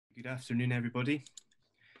Good afternoon, everybody,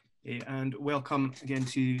 and welcome again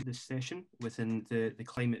to this session within the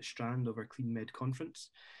climate strand of our CleanMed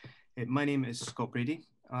conference. My name is Scott Brady.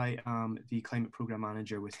 I am the Climate Programme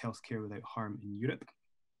Manager with Healthcare Without Harm in Europe,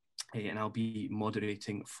 and I'll be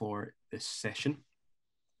moderating for this session.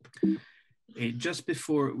 Just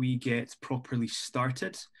before we get properly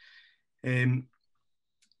started,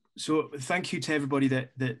 so thank you to everybody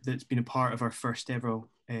that's been a part of our first ever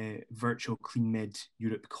virtual CleanMed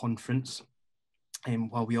Europe conference.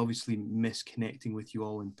 While we obviously miss connecting with you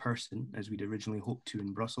all in person, as we'd originally hoped to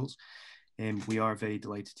in Brussels, we are very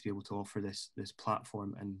delighted to be able to offer this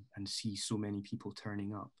platform and see so many people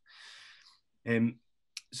turning up.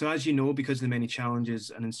 So as you know, because of the many challenges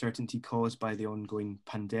and uncertainty caused by the ongoing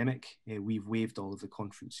pandemic, we've waived all of the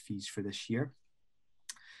conference fees for this year.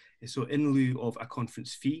 So in lieu of a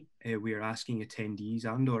conference fee, we are asking attendees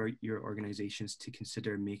and or your organisations to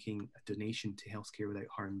consider making a donation to Healthcare Without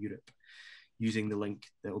Harm Europe using the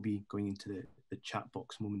link that will be going into the chat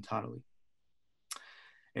box momentarily.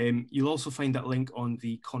 You'll also find that link on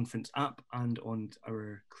the conference app and on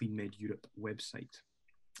our CleanMed Europe website.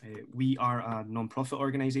 We are a non-profit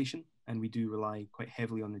organisation and we do rely quite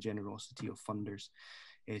heavily on the generosity of funders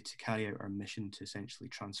to carry out our mission to essentially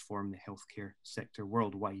transform the healthcare sector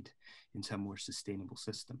worldwide into a more sustainable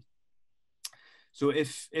system. So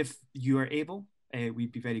if you are able,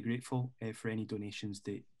 we'd be very grateful for any donations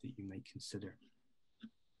that you might consider.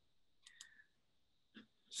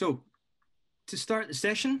 So to start the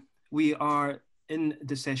session, we are in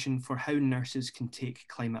the session for how nurses can take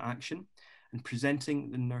climate action and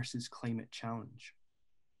presenting the Nurses Climate Challenge.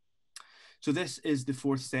 So this is the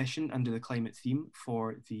fourth session under the climate theme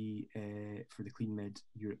for the CleanMed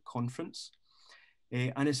Europe conference.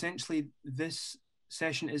 And essentially this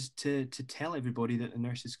session is to tell everybody that the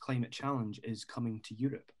Nurses Climate Challenge is coming to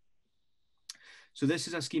Europe. So this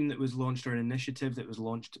is a scheme that was launched, or an initiative that was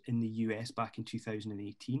launched in the US back in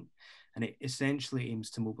 2018. And it essentially aims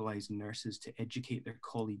to mobilise nurses to educate their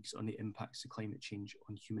colleagues on the impacts of climate change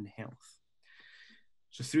on human health.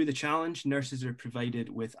 So through the challenge, nurses are provided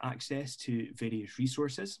with access to various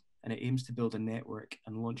resources, and it aims to build a network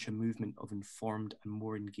and launch a movement of informed and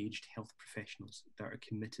more engaged health professionals that are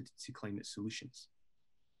committed to climate solutions.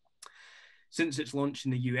 Since its launch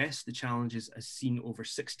in the US, the challenge has seen over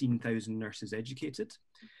 16,000 nurses educated,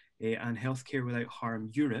 and Healthcare Without Harm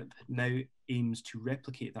Europe now aims to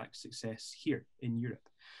replicate that success here in Europe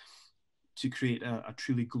to create a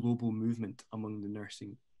truly global movement among the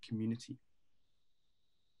nursing community.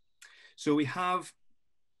 So we have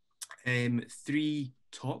three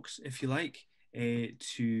talks, if you like,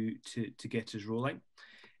 to get us rolling.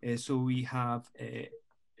 So we have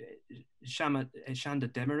Shanda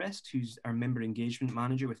Demorset, who's our Member Engagement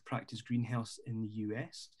Manager with Practice Greenhealth in the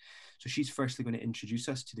US. So she's firstly going to introduce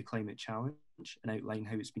us to the Climate Challenge and outline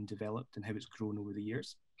how it's been developed and how it's grown over the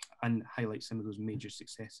years and highlight some of those major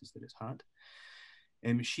successes that it's had.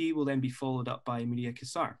 She will then be followed up by Maria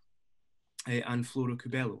Cassar and Floro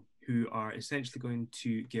Cubelo, who are essentially going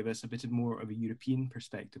to give us a bit more of a European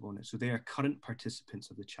perspective on it. So they are current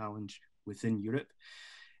participants of the challenge within Europe,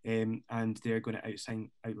 and they're going to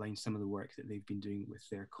outline some of the work that they've been doing with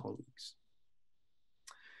their colleagues.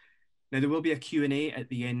 Now there will be a Q&A at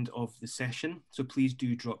the end of the session, so please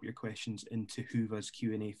do drop your questions into Whova's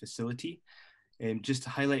Q&A facility. Just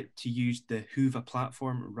to highlight, to use the Whova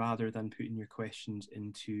platform rather than putting your questions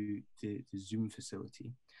into the Zoom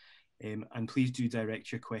facility. And please do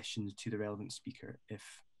direct your questions to the relevant speaker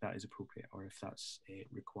if that is appropriate or if that's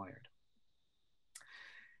required.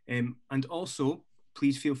 And also,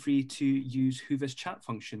 please feel free to use Whova's chat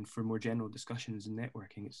function for more general discussions and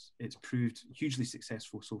networking. It's proved hugely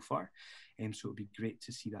successful so far, so it would be great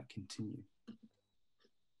to see that continue.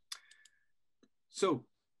 So,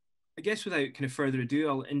 I guess without kind of further ado,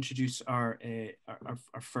 I'll introduce our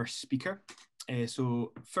first speaker.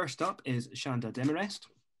 So first up is Shanda Demorset.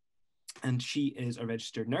 And she is a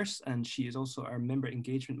registered nurse, and she is also our Member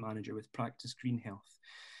Engagement Manager with Practice Greenhealth,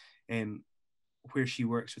 where she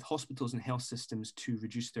works with hospitals and health systems to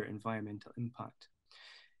reduce their environmental impact.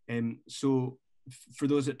 So for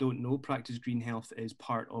those that don't know, Practice Greenhealth is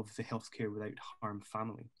part of the Healthcare Without Harm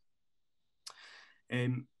family.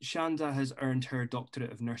 Shanda has earned her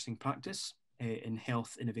Doctorate of Nursing Practice in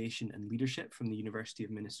Health, Innovation and Leadership from the University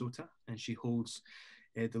of Minnesota, and she holds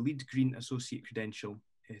the Lead Green Associate credential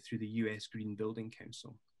through the US Green Building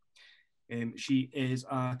Council. She is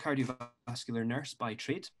a cardiovascular nurse by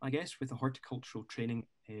trade, I guess, with a horticultural training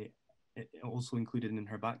also included in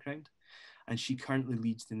her background. And she currently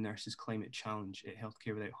leads the Nurses Climate Challenge at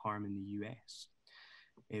Healthcare Without Harm in the US,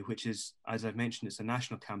 which is, as I've mentioned, it's a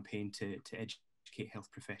national campaign to educate health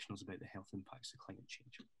professionals about the health impacts of climate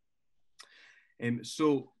change.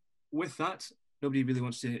 So with that, nobody really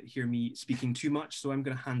wants to hear me speaking too much, so I'm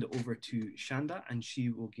going to hand it over to Shanda, and she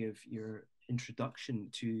will give your introduction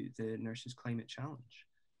to the Nurses Climate Challenge.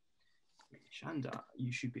 Shanda,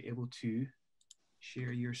 you should be able to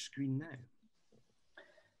share your screen now.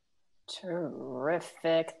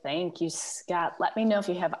 Terrific. Thank you, Scott. Let me know if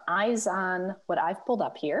you have eyes on what I've pulled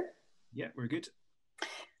up here. Yeah, we're good.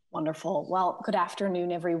 Wonderful. Well, good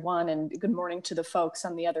afternoon, everyone, and good morning to the folks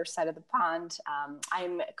on the other side of the pond.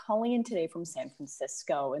 I'm calling in today from San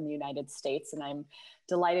Francisco in the United States, and I'm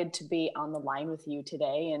delighted to be on the line with you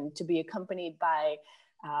today and to be accompanied by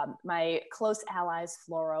my close allies,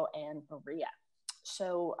 Floro and Maria.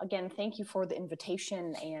 So again, thank you for the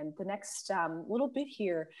invitation. And the next little bit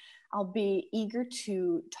here, I'll be eager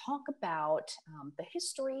to talk about the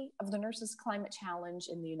history of the Nurses Climate Challenge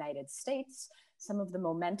in the United States, some of the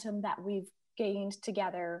momentum that we've gained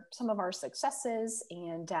together, some of our successes,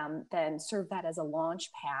 and then serve that as a launch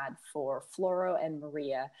pad for Floro and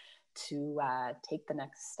Maria to take the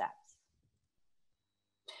next steps.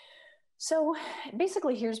 So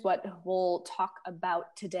basically, here's what we'll talk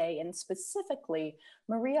about today. And specifically,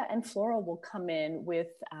 Maria and Floro will come in with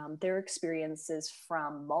their experiences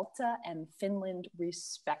from Malta and Finland,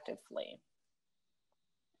 respectively.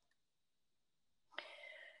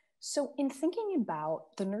 So in thinking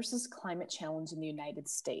about the Nurses Climate Challenge in the United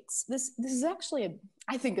States, this is actually,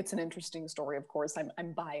 I think it's an interesting story, of course,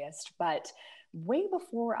 I'm biased, but way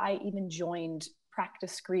before I even joined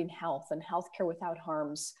Practice Greenhealth and Healthcare Without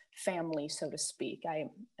Harm's family, so to speak, I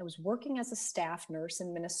was working as a staff nurse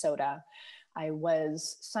in Minnesota. I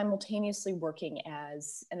was simultaneously working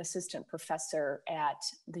as an assistant professor at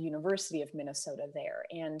the University of Minnesota there.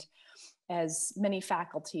 And as many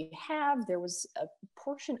faculty have, there was a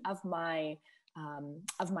portion of my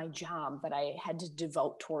job that I had to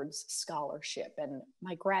devote towards scholarship. And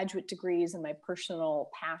my graduate degrees and my personal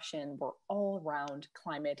passion were all around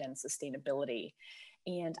climate and sustainability.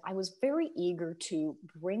 And I was very eager to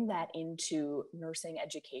bring that into nursing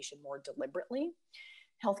education more deliberately.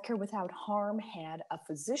 Healthcare Without Harm had a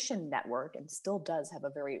physician network and still does have a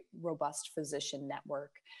very robust physician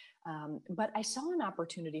network. But I saw an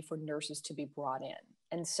opportunity for nurses to be brought in.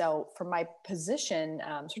 And so from my position,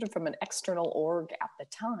 sort of from an external org at the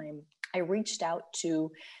time, I reached out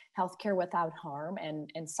to Healthcare Without Harm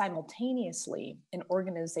and simultaneously an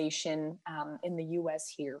organization in the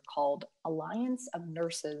US here called Alliance of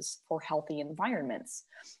Nurses for Healthy Environments,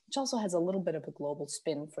 which also has a little bit of a global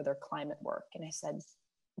spin for their climate work. And I said,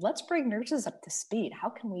 let's bring nurses up to speed. How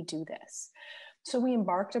can we do this? So we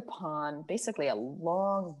embarked upon basically a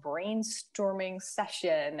long brainstorming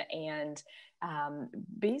session and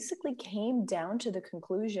basically came down to the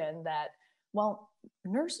conclusion that, well,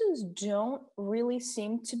 nurses don't really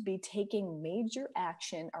seem to be taking major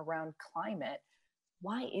action around climate.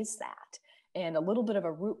 Why is that? And a little bit of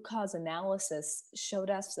a root cause analysis showed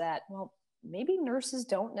us that, well, maybe nurses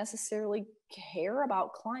don't necessarily care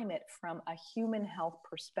about climate from a human health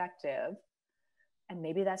perspective. And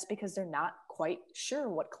maybe that's because they're not quite sure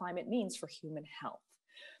what climate means for human health.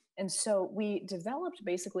 And so we developed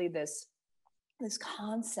basically this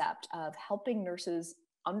concept of helping nurses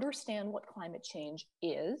understand what climate change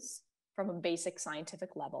is from a basic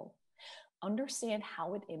scientific level, understand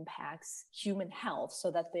how it impacts human health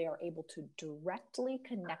so that they are able to directly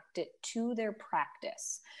connect it to their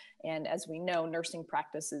practice. And as we know, nursing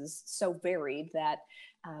practice is so varied that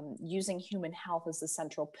using human health as the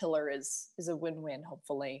central pillar is a win-win,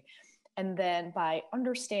 hopefully. And then by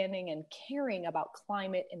understanding and caring about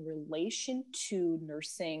climate in relation to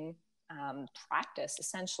nursing practice,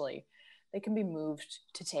 essentially, they can be moved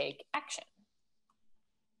to take action.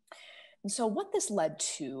 And so what this led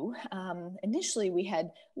to, initially we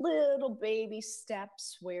had little baby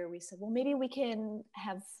steps where we said, well, maybe we can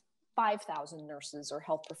have 5,000 nurses or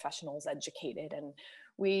health professionals educated. And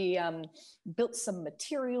we built some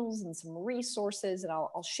materials and some resources, and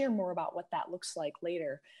I'll share more about what that looks like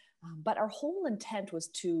later. But our whole intent was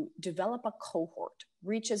to develop a cohort,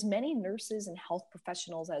 reach as many nurses and health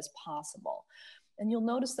professionals as possible. And you'll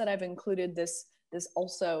notice that I've included this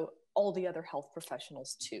also all the other health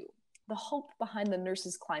professionals too. The hope behind the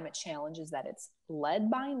Nurses Climate Challenge is that it's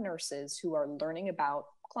led by nurses who are learning about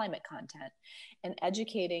climate content and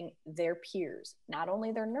educating their peers, not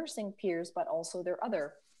only their nursing peers, but also their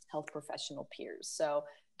other health professional peers. So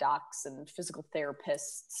docs and physical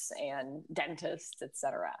therapists and dentists, et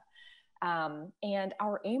cetera. And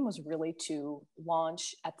our aim was really to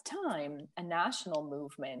launch, at the time, a national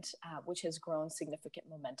movement, which has grown significant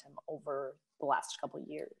momentum over the last couple of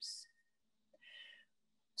years.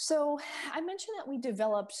 So I mentioned that we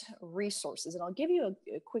developed resources, and I'll give you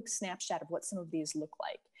a quick snapshot of what some of these look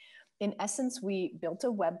like. In essence, we built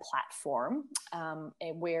a web platform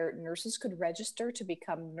where nurses could register to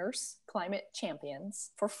become nurse climate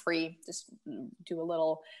champions for free. Just do a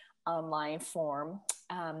little online form.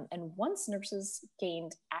 And once nurses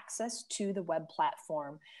gained access to the web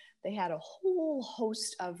platform, they had a whole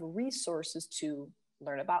host of resources to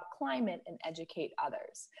learn about climate and educate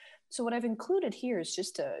others. So what I've included here is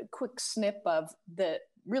just a quick snip of the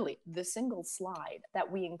single slide that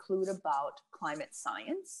we include about climate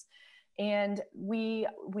science. And we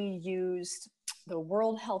used the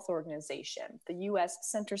World Health Organization, the US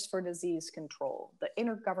Centers for Disease Control, the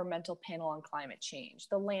Intergovernmental Panel on Climate Change,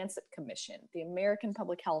 the Lancet Commission, the American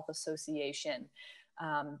Public Health Association,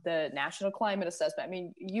 the National Climate Assessment. I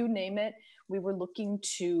mean, you name it, we were looking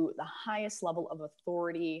to the highest level of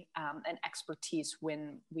authority and expertise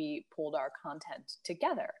when we pulled our content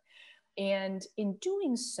together. And in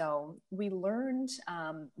doing so, we learned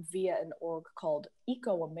via an org called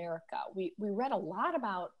Eco America. We read a lot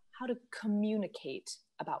about how to communicate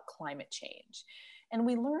about climate change. And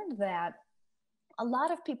we learned that a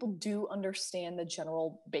lot of people do understand the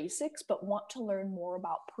general basics, but want to learn more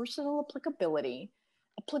about personal applicability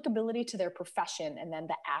to their profession, and then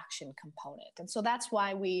the action component. And so that's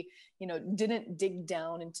why we, didn't dig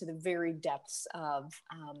down into the very depths of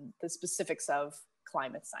the specifics of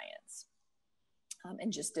climate science,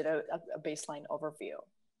 and just did a baseline overview.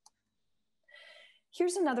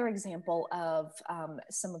 Here's another example of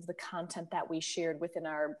some of the content that we shared within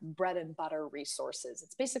our bread and butter resources.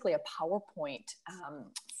 It's basically a PowerPoint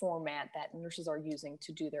format that nurses are using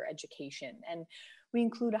to do their education. And we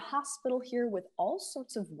include a hospital here with all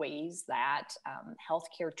sorts of ways that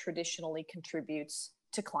healthcare traditionally contributes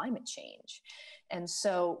to climate change. And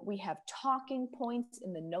so we have talking points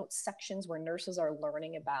in the notes sections where nurses are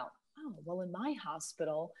learning about, oh, well, in my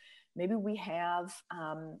hospital, maybe we have,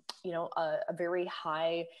 a very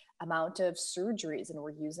high amount of surgeries, and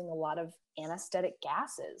we're using a lot of anesthetic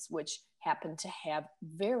gases, which happen to have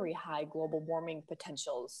very high global warming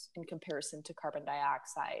potentials in comparison to carbon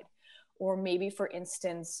dioxide. Or maybe, for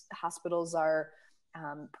instance, hospitals are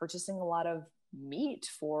purchasing a lot of meat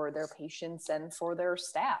for their patients and for their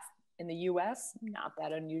staff. In the US, not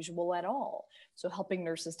that unusual at all. So helping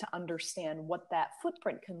nurses to understand what that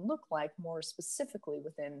footprint can look like more specifically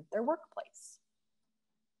within their workplace.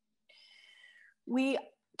 We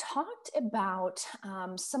talked about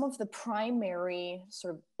some of the primary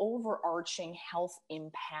sort of overarching health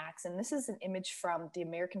impacts. And this is an image from the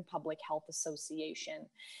American Public Health Association.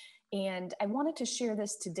 And I wanted to share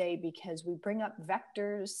this today because we bring up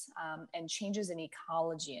vectors and changes in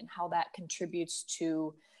ecology and how that contributes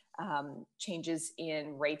to changes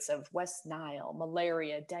in rates of West Nile,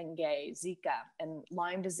 malaria, dengue, Zika, and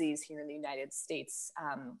Lyme disease here in the United States,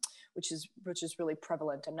 which is really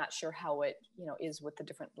prevalent. I'm not sure how it is with the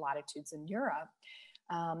different latitudes in Europe.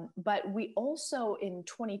 But we also in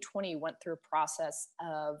 2020 went through a process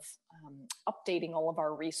of updating all of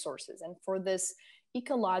our resources. And for this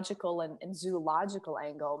ecological and zoological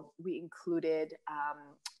angle, we included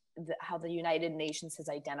how the United Nations has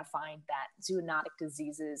identified that zoonotic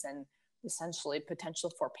diseases and essentially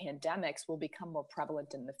potential for pandemics will become more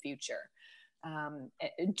prevalent in the future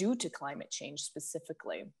due to climate change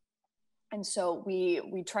specifically. And so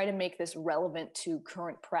we try to make this relevant to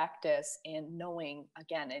current practice, and knowing,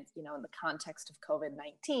 again, in the context of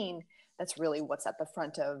COVID-19, that's really what's at the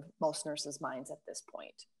front of most nurses' minds at this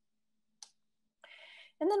point.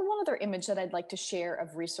 And then one other image that I'd like to share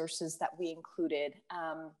of resources that we included,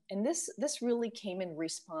 and this really came in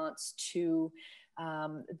response to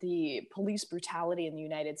the police brutality in the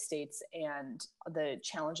United States and the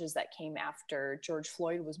challenges that came after George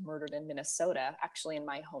Floyd was murdered in Minnesota, actually in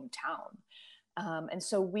my hometown. And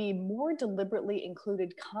so we more deliberately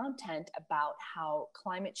included content about how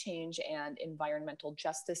climate change and environmental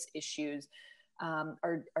justice issues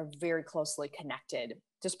are very closely connected,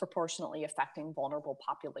 disproportionately affecting vulnerable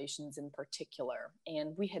populations in particular.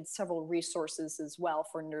 And we had several resources as well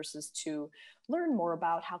for nurses to learn more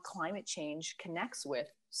about how climate change connects with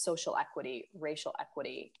social equity, racial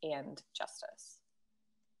equity, and justice.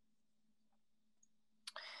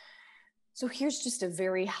 So here's just a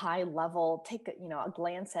very high level, take a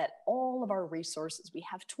glance at all of our resources. We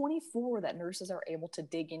have 24 that nurses are able to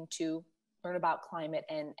dig into, learn about climate,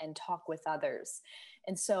 and talk with others.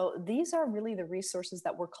 And so these are really the resources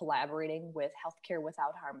that we're collaborating with Healthcare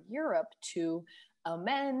Without Harm Europe to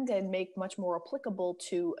amend and make much more applicable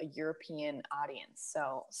to a European audience.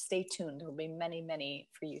 So stay tuned, there'll be many, many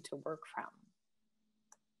for you to work from.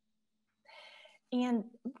 And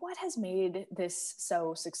what has made this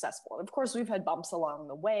so successful? Of course, we've had bumps along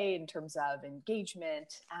the way in terms of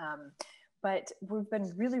engagement, but we've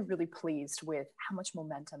been really, really pleased with how much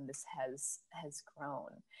momentum this has grown.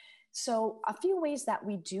 So a few ways that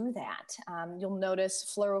we do that. You'll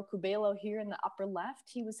notice Floro Cubelo here in the upper left.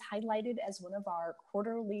 He was highlighted as one of our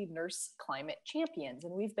quarterly nurse climate champions.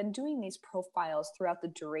 And we've been doing these profiles throughout the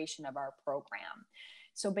duration of our program.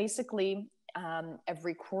 So basically,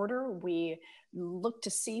 every quarter, we look to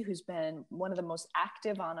see who's been one of the most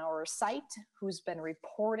active on our site, who's been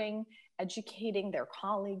reporting, educating their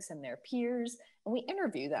colleagues and their peers, and we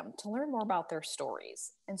interview them to learn more about their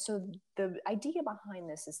stories. And so the idea behind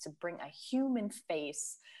this is to bring a human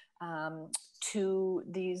face to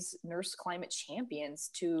these nurse climate champions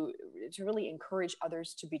to really encourage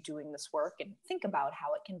others to be doing this work and think about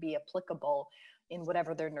how it can be applicable in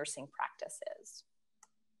whatever their nursing practice is.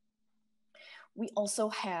 We also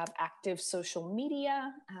have active social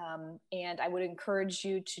media, and I would encourage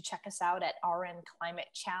you to check us out at RN Climate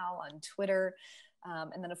Chow on Twitter.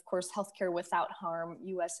 And then, of course, Healthcare Without Harm,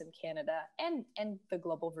 US and Canada, and the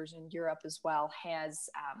global version, Europe as well, has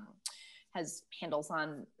handles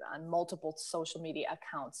on multiple social media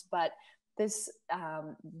accounts. But this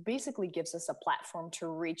basically gives us a platform to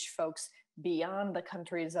reach folks beyond the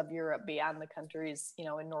countries of Europe, beyond the countries,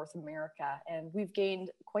 in North America. And we've gained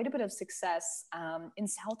quite a bit of success in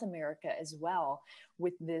South America as well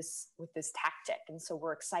with this tactic. And so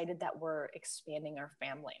we're excited that we're expanding our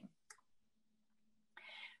family.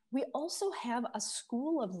 We also have a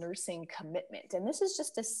School of Nursing commitment, and this is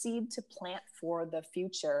just a seed to plant for the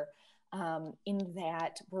future. In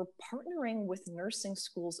that we're partnering with nursing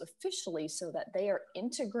schools officially so that they are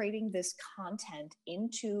integrating this content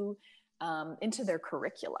into their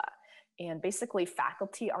curricula. And basically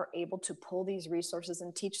faculty are able to pull these resources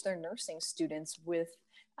and teach their nursing students with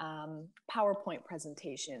PowerPoint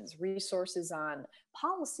presentations, resources on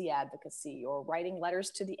policy advocacy, or writing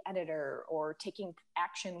letters to the editor, or taking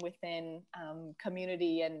action within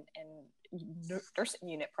community and nursing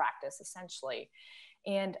unit practice, essentially.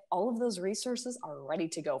 And all of those resources are ready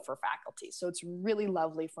to go for faculty. So it's really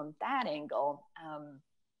lovely from that angle,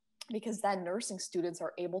 because then nursing students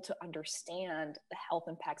are able to understand the health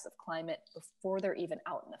impacts of climate before they're even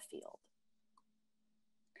out in the field.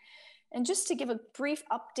 And just to give a brief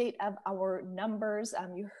update of our numbers,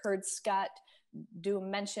 you heard Scott do a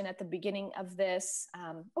mention at the beginning of this.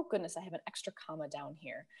 Oh goodness, I have an extra comma down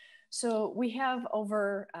here. So we have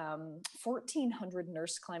over 1,400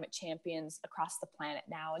 nurse climate champions across the planet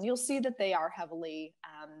now, and you'll see that they are heavily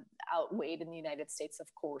outweighed in the United States, of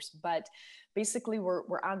course, but basically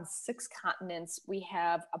we're on 6 continents. We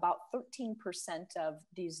have about 13% of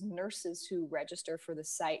these nurses who register for the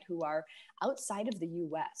site who are outside of the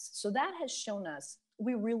US. So that has shown us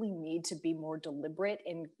we really need to be more deliberate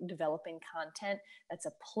in developing content that's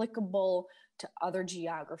applicable to other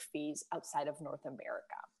geographies outside of North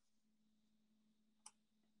America.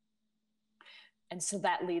 And so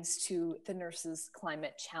that leads to the Nurses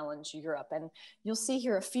Climate Challenge Europe. And you'll see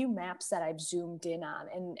here a few maps that I've zoomed in on.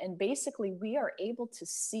 And basically we are able to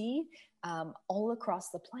see all across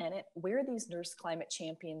the planet where these nurse climate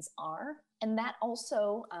champions are. And that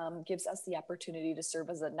also gives us the opportunity to serve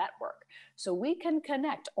as a network. So we can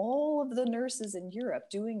connect all of the nurses in Europe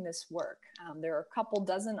doing this work. There are a couple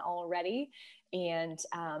dozen already. And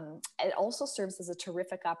it also serves as a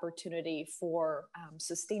terrific opportunity for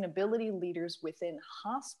sustainability leaders within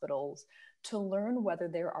hospitals to learn whether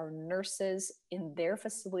there are nurses in their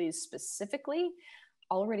facilities specifically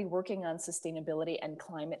already working on sustainability and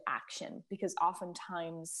climate action, because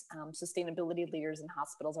oftentimes sustainability leaders in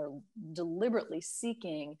hospitals are deliberately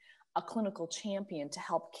seeking a clinical champion to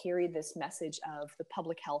help carry this message of the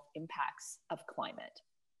public health impacts of climate.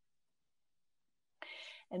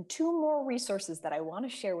 And 2 more resources that I want to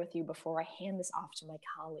share with you before I hand this off to my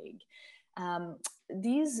colleague.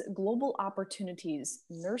 These global opportunities,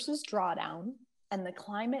 Nurses Drawdown and the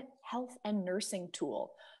Climate Health and Nursing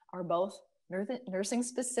Tool, are both nursing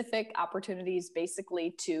specific opportunities,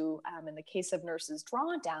 basically to, in the case of Nurses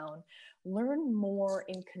Drawdown, learn more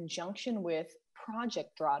in conjunction with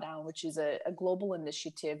Project Drawdown, which is a global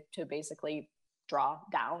initiative to basically draw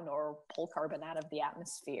down or pull carbon out of the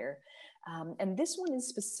atmosphere. And this one is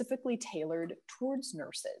specifically tailored towards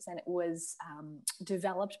nurses, and it was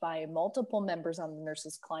developed by multiple members on the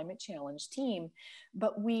Nurses Climate Challenge team.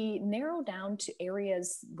 But we narrow down to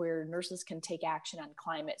areas where nurses can take action on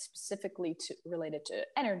climate, specifically related to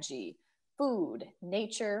energy, food,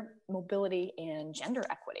 nature, mobility, and gender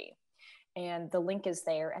equity. And the link is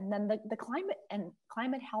there. And then the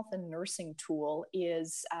climate health and nursing tool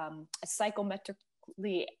is a psychometric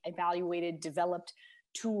evaluated, developed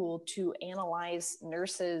tool to analyze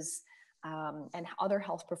nurses and other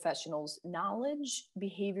health professionals' knowledge,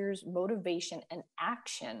 behaviors, motivation, and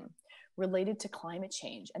action related to climate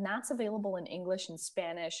change. And that's available in English and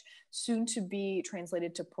Spanish, soon to be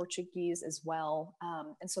translated to Portuguese as well.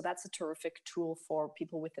 And so that's a terrific tool for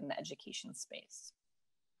people within the education space.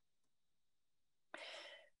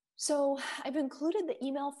 So I've included the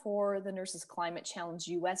email for the Nurses Climate Challenge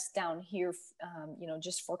US down here,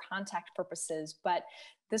 just for contact purposes, but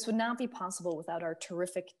this would not be possible without our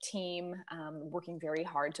terrific team working very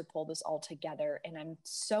hard to pull this all together. And I'm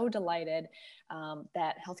so delighted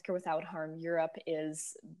that Healthcare Without Harm Europe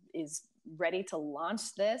is ready to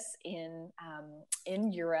launch this in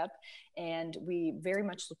Europe. And we very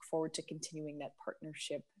much look forward to continuing that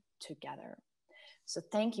partnership together. So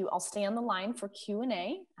thank you. I'll stay on the line for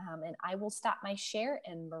Q&A, and I will stop my share,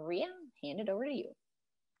 and Maria, hand it over to you.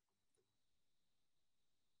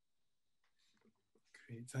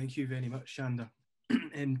 Great. Thank you very much, Shanda.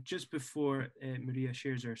 And just before Maria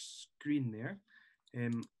shares her screen there,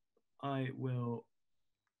 I will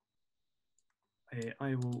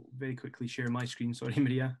very quickly share my screen. Sorry,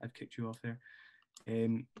 Maria, I've kicked you off there.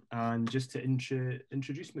 And just to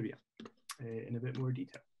introduce Maria in a bit more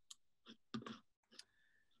detail.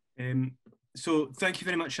 So thank you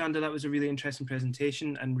very much, Shanda. That was a really interesting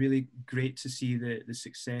presentation and really great to see the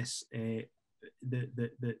success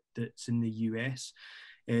that's in the US.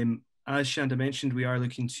 As Shanda mentioned, we are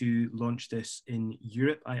looking to launch this in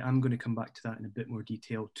Europe. I am going to come back to that in a bit more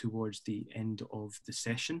detail towards the end of the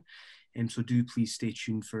session. So do please stay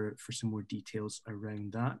tuned for some more details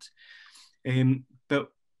around that.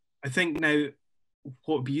 But I think now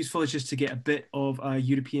what would be useful is just to get a bit of a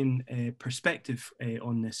European perspective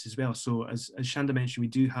on this as well. So as Shanda mentioned, we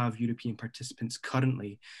do have European participants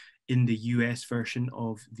currently in the US version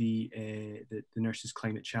of the Nurses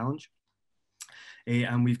Climate Challenge.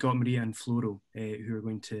 And we've got Maria and Floro who are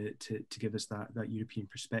going to give us that European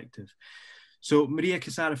perspective. So Maria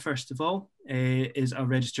Cassar, first of all, is a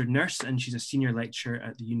registered nurse, and she's a senior lecturer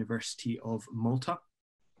at the University of Malta.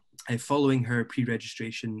 Following her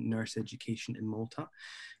pre-registration nurse education in Malta,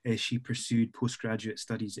 she pursued postgraduate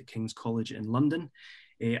studies at King's College in London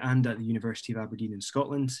and at the University of Aberdeen in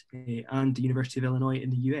Scotland and the University of Illinois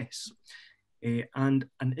in the US, and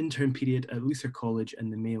an intern period at Luther College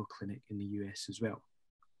and the Mayo Clinic in the US as well.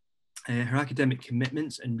 Her academic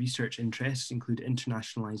commitments and research interests include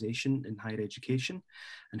internationalization in higher education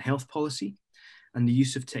and health policy, and the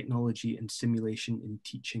use of technology and simulation in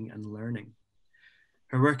teaching and learning.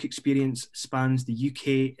 Her work experience spans the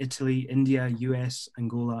UK, Italy, India, US,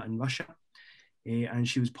 Angola, and Russia. And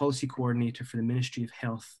she was policy coordinator for the Ministry of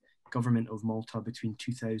Health, Government of Malta between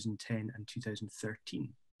 2010 and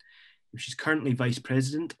 2013. She's currently Vice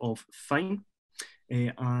President of FINE,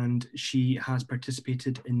 and she has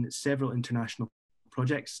participated in several international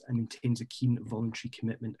projects and maintains a keen voluntary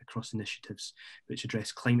commitment across initiatives which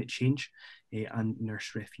address climate change and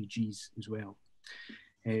nurse refugees as well.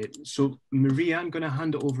 So Maria, I'm going to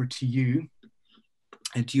hand it over to you.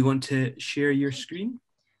 Do you want to share your screen?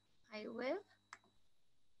 I will.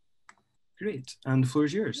 Great, and the floor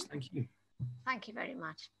is yours. Thank you. Thank you very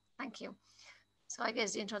much. Thank you. So I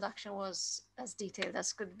guess the introduction was as detailed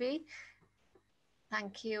as could be.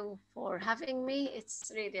 Thank you for having me.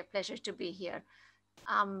 It's really a pleasure to be here.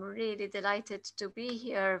 I'm really delighted to be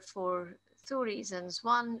here for two reasons.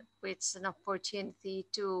 One, it's an opportunity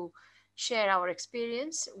to share our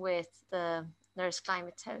experience with the Nurse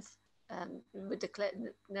Climate Health, with the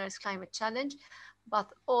Nurse Climate Challenge,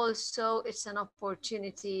 but also it's an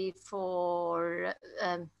opportunity for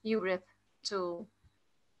Europe to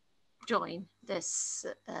join this,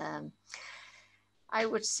 I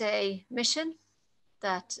would say, mission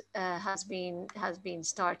that has been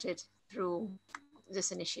started through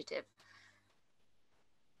this initiative.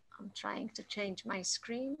 I'm trying to change my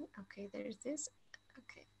screen. Okay, there's this.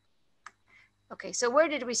 Okay. Okay, so where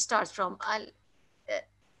did we start from? I'll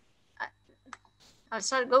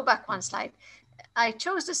go back one slide. I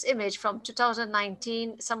chose this image from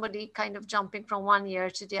 2019, somebody kind of jumping from one year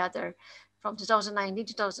to the other, from 2019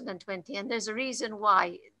 to 2020. And there's a reason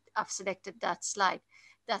why I've selected that slide,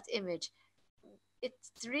 that image. It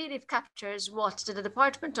really captures what the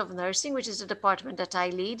Department of Nursing, which is the department that I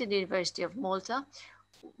lead in the University of Malta,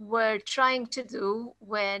 were trying to do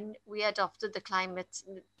when we adopted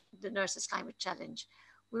the Nurses Climate Challenge.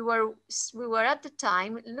 We were at the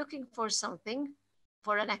time looking for something,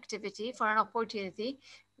 for an activity, for an opportunity,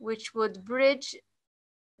 which would bridge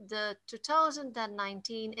the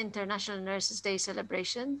 2019 International Nurses Day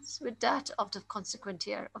celebrations with that of the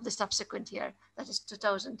subsequent year, that is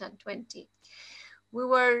 2020.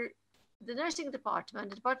 the nursing department,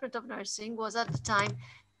 the Department of Nursing was at the time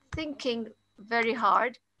thinking very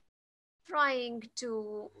hard, trying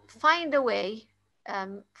to find a way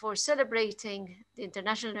for celebrating the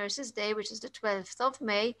International Nurses Day, which is the 12th of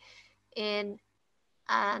May, in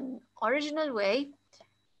an original way,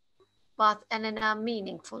 but in a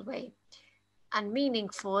meaningful way. And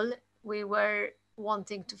meaningful, we were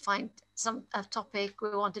wanting to find a topic,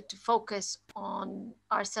 we wanted to focus on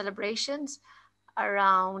our celebrations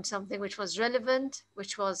around something which was relevant,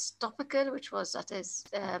 which was topical, which was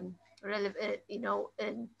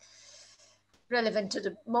relevant to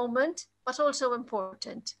the moment, but also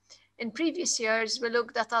important. In previous years, we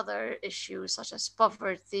looked at other issues such as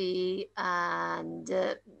poverty and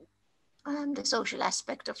the social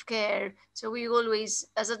aspect of care. So we always,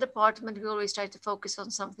 as a department, we always try to focus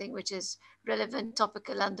on something which is relevant,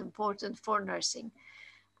 topical, and important for nursing.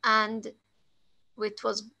 And it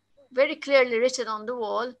was very clearly written on the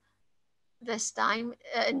wall this time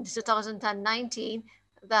in 2019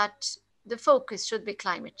 that the focus should be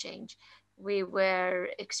climate change. We were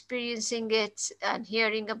experiencing it and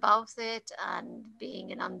hearing about it and being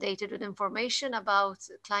inundated with information about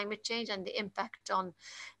climate change and the impact on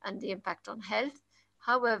health.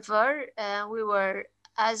 However, we were,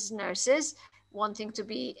 as nurses, wanting to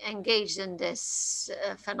be engaged in this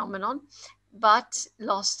phenomenon, but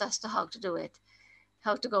lost as to how to do it,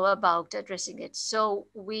 how to go about addressing it. So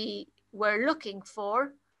we were looking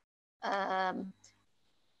for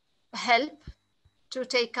help to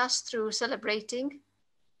take us through celebrating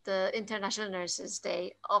the International Nurses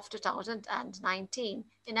Day of 2019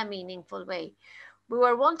 in a meaningful way. We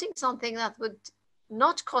were wanting something that would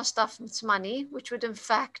not cost us money, which would in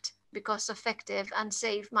fact be cost effective and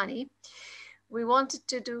save money. We wanted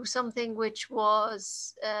to do something which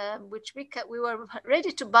was, we were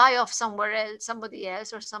ready to buy off somewhere else, somebody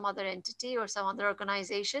else or some other entity or some other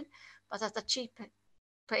organization, but at a cheap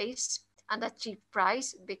pace and a cheap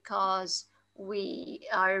price, because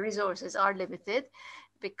our resources are limited,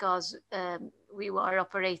 because we were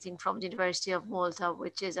operating from the University of Malta,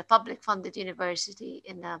 which is a public funded university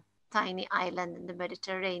in a tiny island in the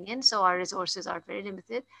Mediterranean. So our resources are very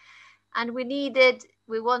limited. And we needed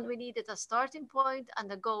a starting point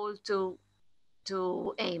and a goal to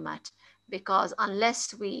aim at, because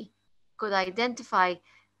unless we could identify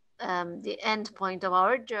the end point of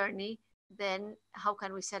our journey, then how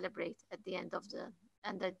can we celebrate at the end of the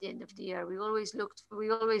year? We always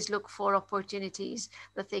look for opportunities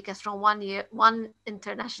that take us from one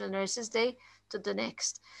International Nurses Day to the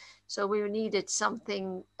next. So we needed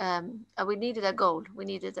something, we needed a goal, we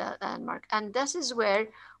needed a landmark. And this is where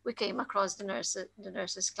we came across the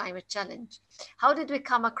Nurses Climate Challenge. How did we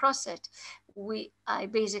come across it? I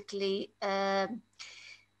basically,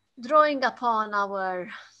 drawing upon our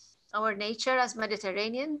nature as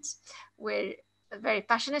Mediterraneans, we're very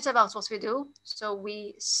passionate about what we do. So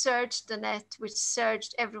we searched the net, we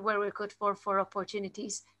searched everywhere we could for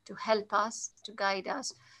opportunities to help us, to guide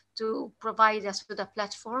us, to provide us with a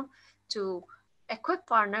platform, to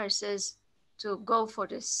equip our nurses to go for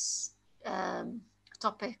this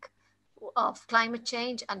topic of climate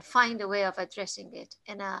change and find a way of addressing it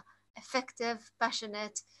in an effective,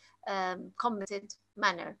 passionate, committed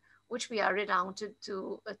manner, which we are renowned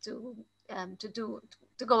to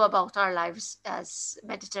go about our lives as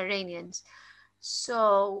Mediterraneans.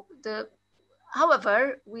 So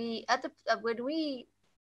however, when we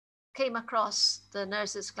came across the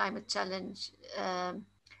Nurses Climate Challenge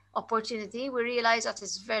opportunity, we realized that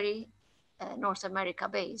it's very North America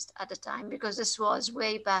based at the time, because this was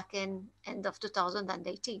way back in end of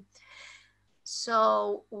 2018.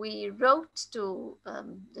 So we wrote to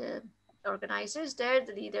the organizers there,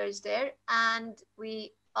 the leaders there, and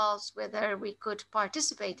we asked whether we could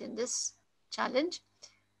participate in this challenge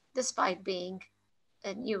despite being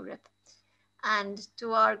in Europe. And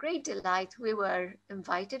to our great delight, we were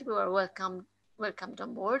invited, we were welcomed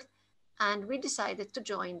on board, and we decided to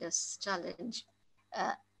join this challenge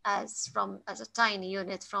as a tiny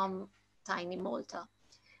unit from tiny Malta,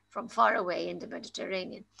 from far away in the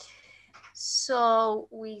Mediterranean. So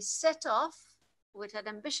we set off with an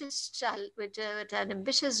ambitious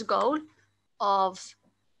goal of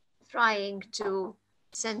trying to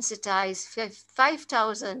sensitize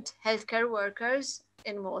 5,000 healthcare workers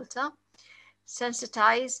in Malta,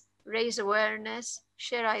 sensitize, raise awareness,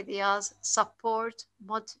 share ideas, support,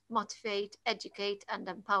 motivate, educate, and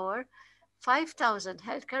empower 5,000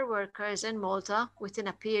 healthcare workers in Malta within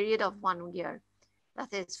a period of 1 year.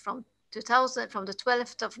 That is from the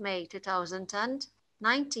 12th of May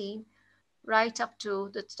 2019 right up to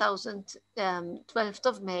the 12th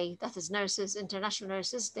of May, that is International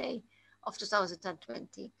Nurses Day of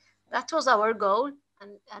 2020. That was our goal,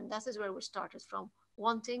 and that is where we started from,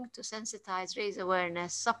 wanting to sensitize, raise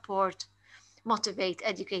awareness, support, motivate,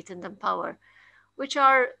 educate, and empower, which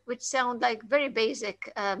sound like very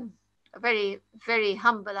basic, very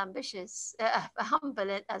humble, ambitious,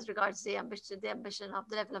 humble as regards the ambition of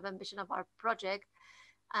the level of ambition of our project,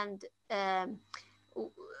 and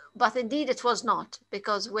but indeed it was not,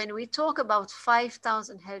 because when we talk about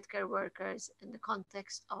 5,000 healthcare workers in the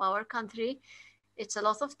context of our country, it's a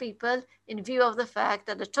lot of people in view of the fact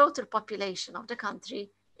that the total population of the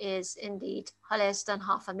country is indeed less than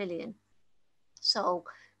 500,000. So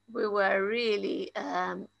we were really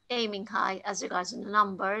aiming high as regards the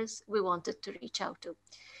numbers we wanted to reach out to.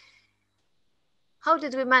 How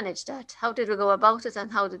did we manage that? How did we go about it?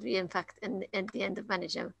 And how did we, in fact, at the end of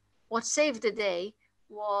managing? What saved the day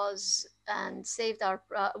was, and saved our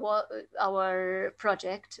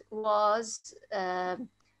project was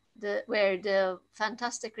where the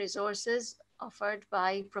fantastic resources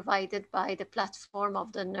provided by the platform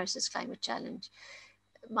of the Nurses Climate Challenge.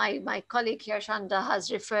 My colleague here, Shanda,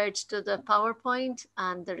 has referred to the PowerPoint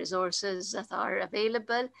and the resources that are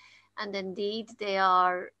available, and indeed they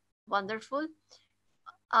are wonderful.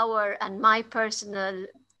 My personal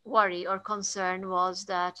worry or concern was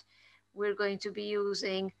that we're going to be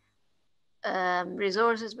using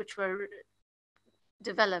resources which were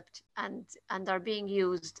developed and are being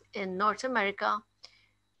used in North America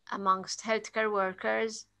amongst healthcare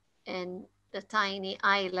workers in the tiny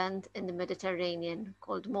island in the Mediterranean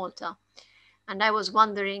called Malta. And I was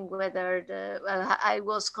wondering whether I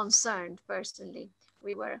was concerned personally.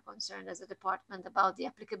 We were concerned as a department about the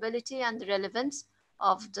applicability and the relevance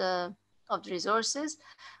of the resources,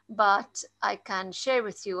 but I can share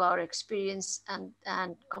with you our experience and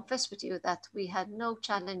confess with you that we had no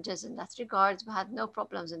challenges in that regard. We had no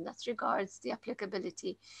problems in that regard. The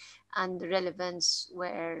applicability and the relevance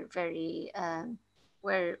were very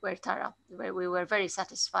were thorough, where we were very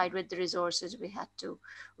satisfied with the resources which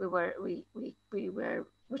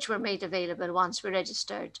were made available once we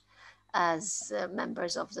registered as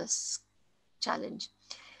members of this challenge,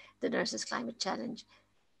 the Nurses Climate Challenge.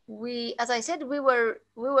 As I said, we were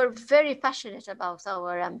very passionate about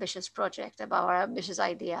our ambitious project, about our ambitious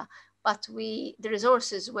idea, but the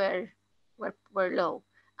resources were low,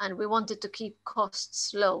 and we wanted to keep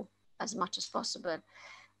costs low as much as possible.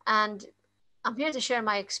 And I'm here to share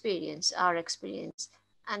my experience, our experience,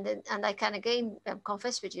 and I can again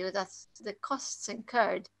confess with you that the costs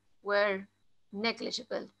incurred were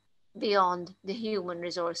negligible beyond the human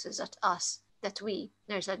resources that we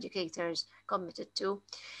nurse educators committed to,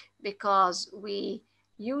 because we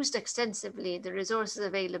used extensively the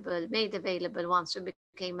resources made available once we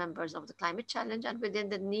became members of the Climate Challenge, and we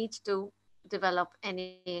didn't need to develop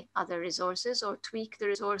any other resources or tweak the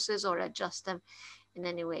resources or adjust them in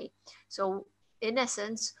any way. So in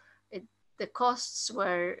essence, the costs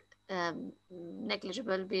were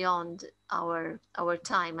negligible beyond our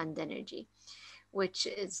time and energy, which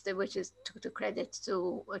is a credit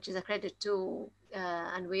to,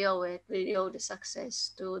 and we owe the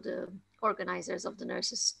success to the organizers of the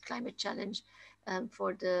Nurses Climate Challenge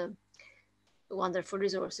for the wonderful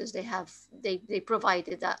resources they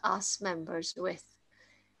provided us members with.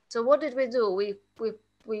 So what did we do?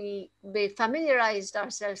 We familiarized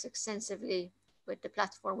ourselves extensively with the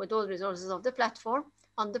platform, with all resources of the platform,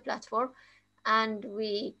 on the platform, and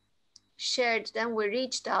we shared them. We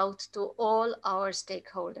reached out to all our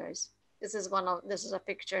stakeholders. This is a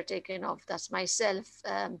picture taken of that's myself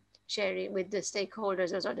sharing with the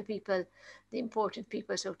stakeholders. Those are the people, the important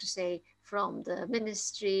people, so to say, from the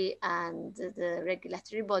ministry and the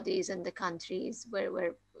regulatory bodies and the countries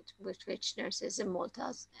with which nurses in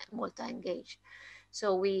Malta engage.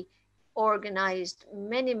 So we organized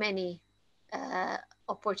many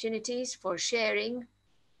opportunities for sharing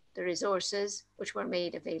the resources which were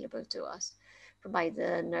made available to us by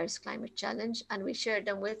the Nurse Climate Challenge, and we shared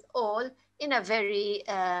them with all in a very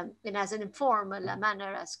as an informal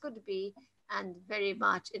manner as could be, and very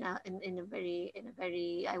much in a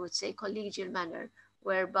very I would say collegial manner,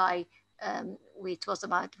 whereby it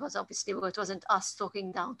wasn't us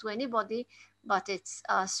talking down to anybody, but it's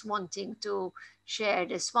us wanting to share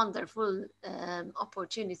this wonderful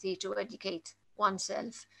opportunity to educate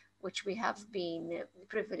oneself, which we have been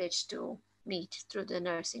privileged to meet through the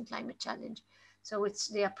Nursing Climate Challenge. So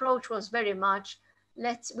the approach was very much,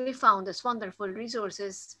 we found this wonderful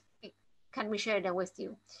resources, can we share them with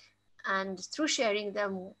you? And through sharing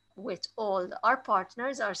them with all our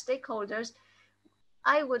partners, our stakeholders,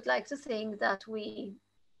 I would like to think that we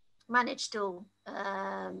managed to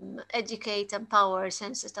educate, empower,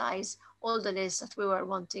 sensitize all the lists that we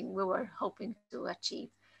were hoping to achieve.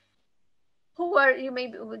 Who are, you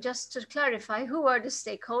maybe just to clarify, who are the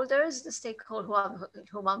stakeholders? The stakeholder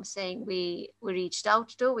whom I'm saying we reached out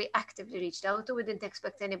to, we actively reached out to. We didn't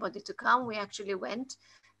expect anybody to come. We actually went,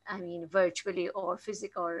 I mean, virtually or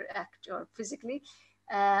physically.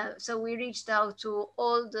 So we reached out to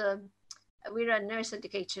all the, we're a nurse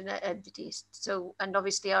education entities. So, and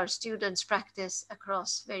obviously our students practice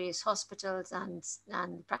across various hospitals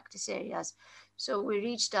and practice areas. So we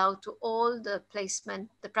reached out to all the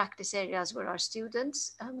practice areas where our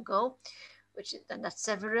students go, and that's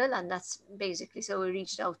several, and that's basically, so we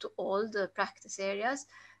reached out to all the practice areas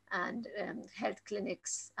and health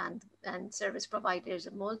clinics and service providers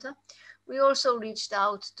in Malta. We also reached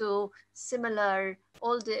out to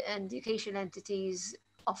all the education entities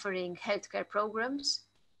offering healthcare programs,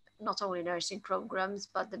 not only nursing programs,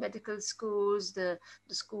 but the medical schools, the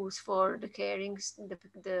schools for the caring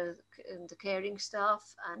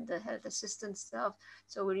staff and the health assistant staff.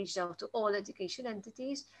 So we reached out to all education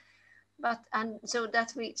entities, so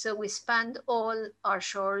we spanned all our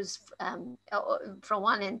shores from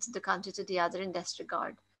one end of the country to the other in this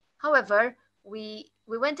regard. However, we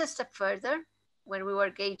went a step further when we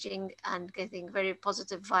were gauging and getting very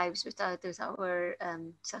positive vibes with our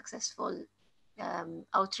successful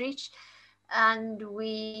outreach, and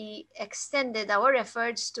we extended our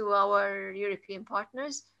efforts to our European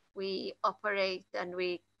partners. We operate and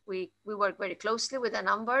we work very closely with a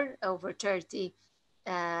number over 30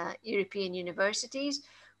 European universities,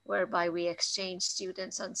 whereby we exchange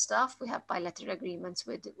students and staff. We have bilateral agreements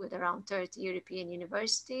with around 30 European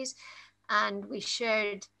universities, and we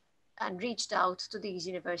shared and reached out to these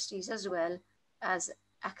universities as well as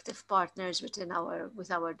active partners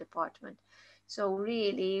with our department. So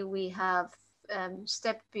really, we have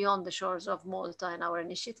stepped beyond the shores of Malta in our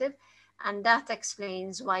initiative, and that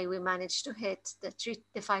explains why we managed to hit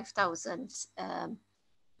the 5,000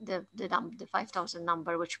 the 5,000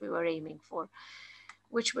 number which we were aiming for,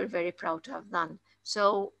 which we're very proud to have done.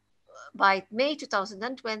 So by May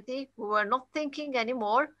 2020, we were not thinking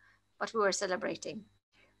anymore, but we were celebrating.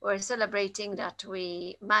 We're celebrating that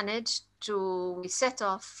we set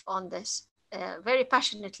off on this very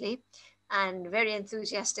passionately and very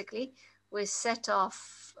enthusiastically. We set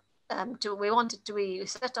off on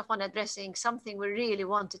addressing something we really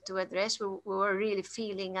wanted to address. We were really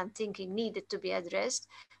feeling and thinking needed to be addressed,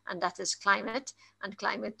 and that is climate and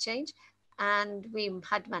climate change. And we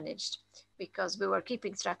had managed, because we were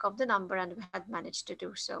keeping track of the number, and we had managed to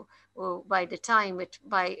do so. Well, by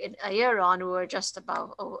a year on, we were just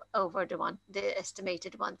about over the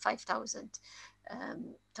estimated 5,000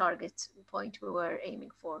 target point we were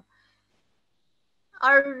aiming for.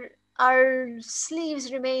 Our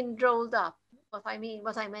sleeves remained rolled up. What I mean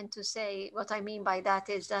by that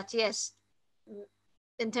is that, yes,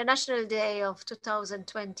 International Day of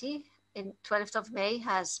 2020 in 12th of May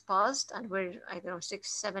has passed, and we're,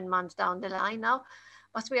 6-7 months down the line now,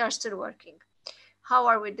 but we are still working. How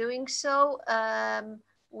are we doing so?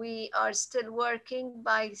 We are still working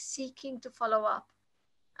by seeking to follow up.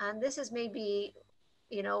 And this is maybe,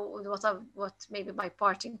 what maybe my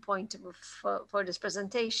parting point for this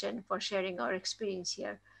presentation, for sharing our experience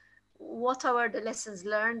here. What are the lessons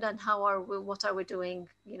learned, and what are we doing,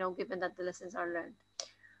 given that the lessons are learned?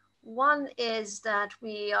 One is that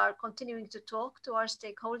we are continuing to talk to our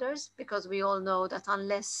stakeholders, because we all know that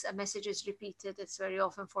unless a message is repeated, it's very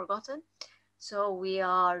often forgotten. So we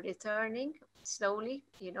are returning slowly,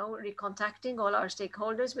 recontacting all our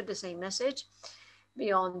stakeholders with the same message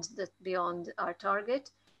beyond our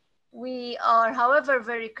target. We are, however,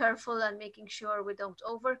 very careful and making sure we don't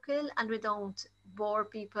overkill and we don't bore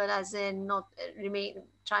people, as in not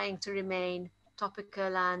trying to remain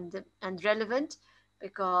topical and relevant,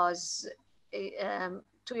 because 2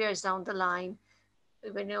 years down the line,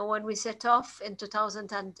 when we set off in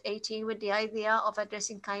 2018 with the idea of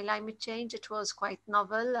addressing climate change, it was quite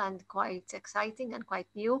novel and quite exciting and quite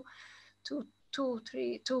new. Two,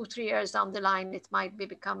 3 years down the line, it might be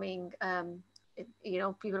becoming,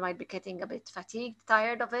 people might be getting a bit fatigued,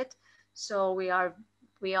 tired of it. So we are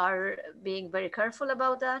being very careful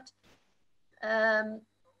about that.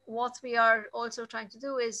 What we are also trying to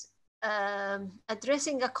do is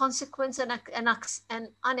addressing a consequence, an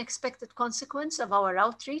unexpected consequence of our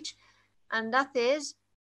outreach, and that is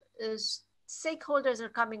stakeholders are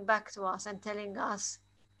coming back to us and telling us,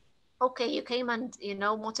 okay, you came and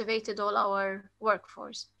motivated all our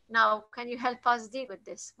workforce. Now, can you help us deal with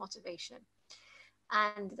this motivation?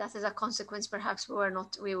 And that is a consequence perhaps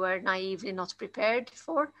we were naively not prepared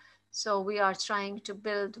for. So we are trying to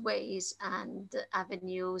build ways and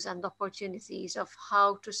avenues and opportunities of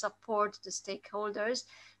how to support the stakeholders,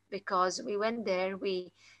 because we went there,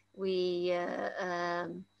 we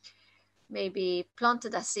maybe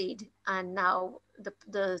planted a seed, and now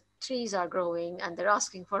the trees are growing and they're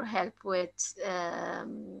asking for help with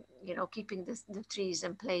keeping the trees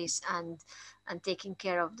in place and taking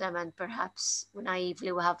care of them. And perhaps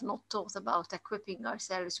naively we have not thought about equipping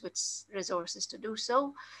ourselves with resources to do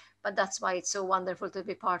so. But that's why it's so wonderful to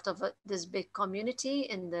be part of this big community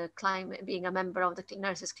in the climate, being a member of the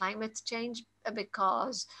Nurses Climate Change,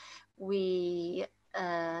 because we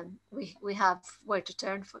have where to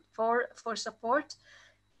turn for support.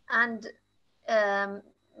 And the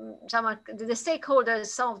stakeholders,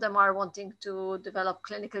 some of them are wanting to develop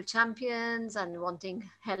clinical champions and wanting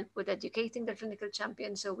help with educating the clinical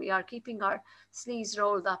champions. So we are keeping our sleeves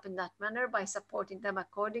rolled up in that manner by supporting them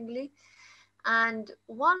accordingly. And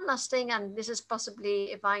one last thing, and this is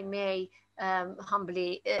possibly, if I may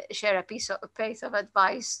humbly share a piece of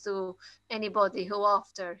advice to anybody who,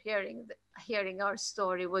 after hearing our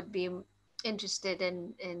story, would be interested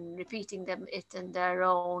in repeating it in their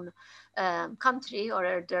own country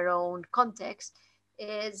or their own context,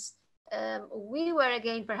 is we were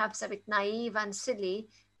again perhaps a bit naive and silly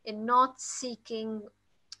in not seeking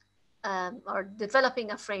or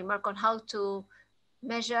developing a framework on how to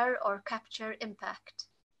measure or capture impact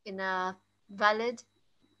in a valid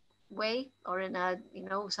way, or in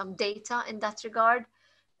some data in that regard.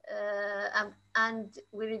 And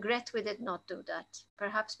we regret we did not do that.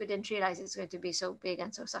 Perhaps we didn't realize it's going to be so big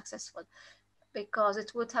and so successful, because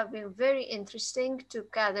it would have been very interesting to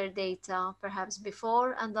gather data perhaps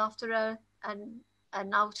before and after an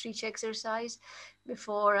outreach exercise,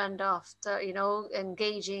 before and after,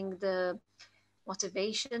 engaging the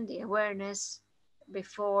motivation, the awareness,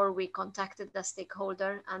 before we contacted the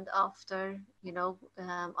stakeholder, and after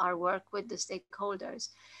our work with the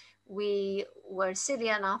stakeholders. We were silly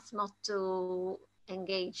enough not to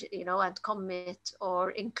engage and commit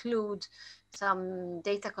or include some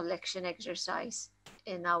data collection exercise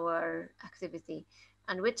in our activity.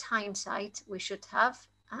 And with hindsight, we should have.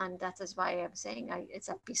 And that is why I'm saying it's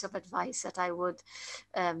a piece of advice that I would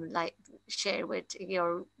like share with you,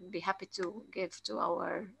 or be happy to give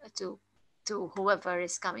to whoever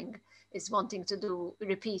is wanting to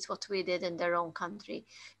repeat what we did in their own country,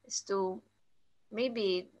 is to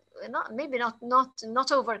maybe not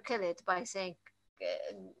overkill it by saying,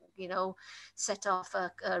 set off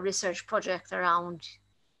a research project around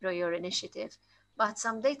your initiative. But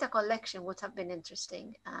some data collection would have been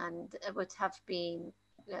interesting and would have been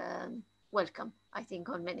welcome, I think,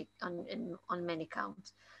 on many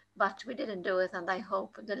counts. But we didn't do it, and I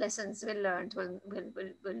hope the lessons we learned will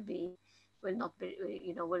be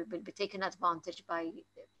taken advantage by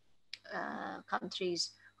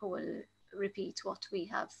countries who will repeat what we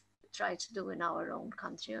have tried to do in our own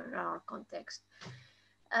country or our context.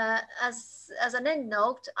 As an end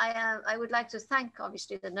note, I would like to thank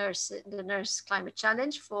obviously the Nurse Climate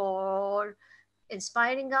Challenge for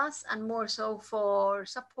inspiring us, and more so for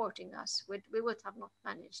supporting us. We would have not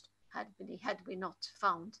managed had we not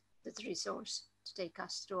found the resource to take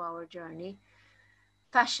us through our journey.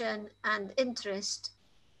 Passion and interest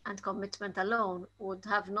and commitment alone would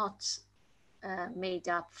have not made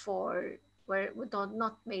up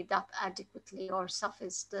adequately or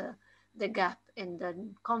sufficed the gap in the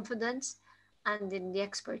confidence and in the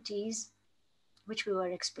expertise which we were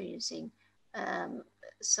experiencing.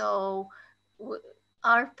 So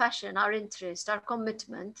our passion, our interest, our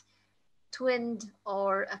commitment, twinned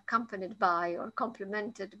or accompanied by or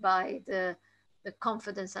complemented by the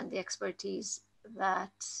confidence and the expertise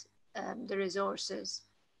that the resources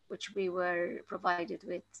which we were provided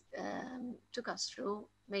with took us through,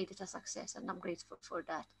 made it a success, and I'm grateful for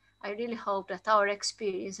that. I really hope that our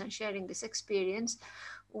experience and sharing this experience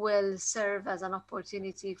will serve as an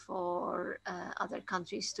opportunity for other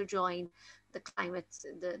countries to join the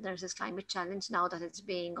Nurses Climate Challenge now that it's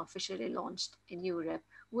being officially launched in Europe.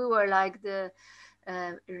 We were like the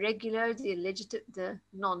the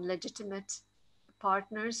non-legitimate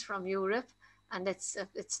partners from Europe, and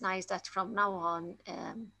it's nice that from now on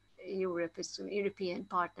European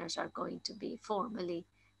partners are going to be formally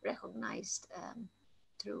recognized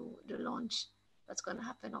through the launch that's going to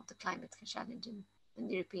happen of the Climate Challenge in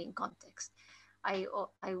the European context. I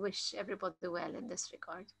wish everybody well in this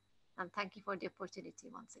regard, and thank you for the opportunity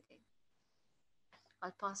once again.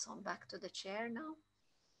 I'll pass on back to the chair now.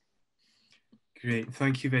 Great,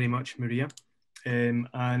 thank you very much, Maria. And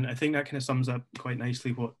I think that kind of sums up quite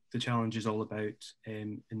nicely what the challenge is all about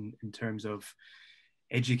in terms of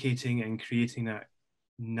educating and creating that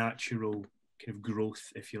natural kind of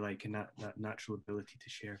growth, if you like, and that natural ability to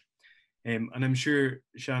share. And I'm sure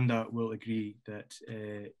Shanda will agree that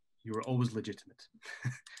you were always legitimate.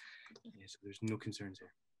 Yeah, so there's no concerns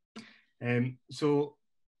there. So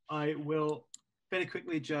I will very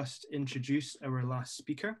quickly just introduce our last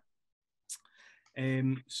speaker.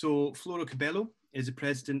 So Floro Cubelo is the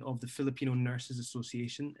president of the Filipino Nurses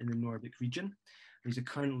Association in the Nordic region. He's a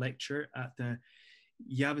current lecturer at the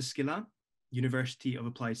Yavaskila University of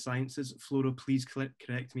Applied Sciences. Floro, please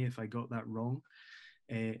correct me if I got that wrong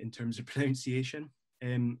in terms of pronunciation.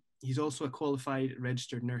 He's also a qualified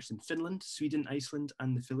registered nurse in Finland, Sweden, Iceland,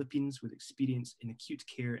 and the Philippines, with experience in acute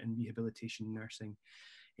care and rehabilitation nursing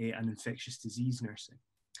and infectious disease nursing.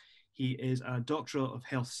 He is a Doctorate of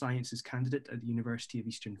Health Sciences candidate at the University of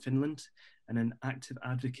Eastern Finland and an active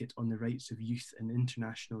advocate on the rights of youth and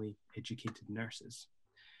internationally educated nurses.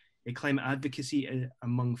 Climate advocacy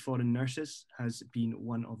among foreign nurses has been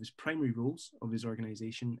one of his primary roles of his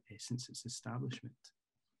organisation since its establishment.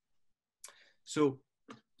 So,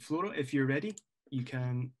 Floro, if you're ready, you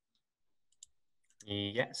can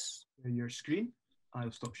Yes. share your screen.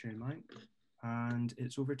 I'll stop sharing mine, and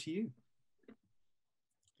it's over to you.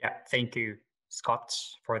 Yeah, thank you, Scott,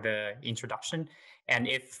 for the introduction. And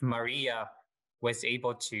if Maria was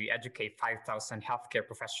able to educate 5,000 healthcare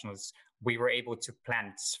professionals, we were able to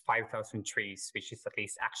plant 5,000 trees, which is at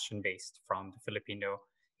least action-based from the Filipino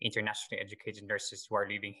internationally educated nurses who are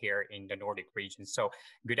living here in the Nordic region. So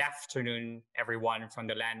good afternoon, everyone from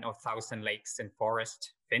the land of thousand lakes and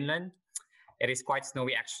forest, Finland. It is quite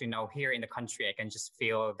snowy actually now here in the country. I can just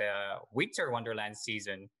feel the winter wonderland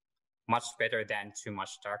season much better than too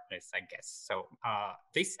much darkness, I guess. So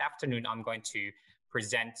this afternoon, I'm going to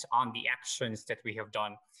present on the actions that we have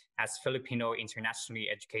done as Filipino internationally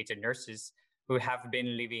educated nurses who have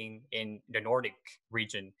been living in the Nordic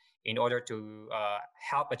region in order to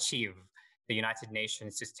help achieve the United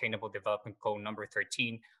Nations Sustainable Development Goal number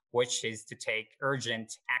 13, which is to take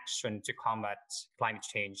urgent action to combat climate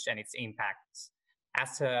change and its impacts.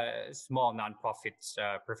 As a small nonprofit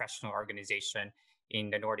professional organization in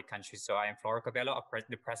the Nordic countries. So I am Floro Cubelo,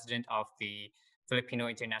 the president of the Filipino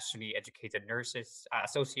Internationally Educated Nurses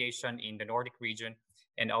Association in the Nordic region,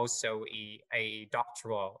 and also a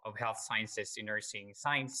doctoral of health sciences in nursing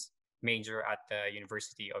science major at the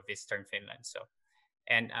University of Eastern Finland. So,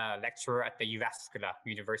 and a lecturer at the Jyväskylä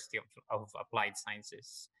University of Applied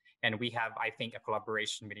Sciences. And we have, I think, a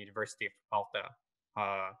collaboration with the University of Malta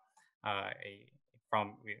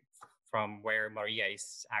from where Maria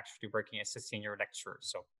is actually working as a senior lecturer.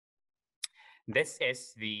 So this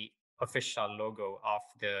is the official logo of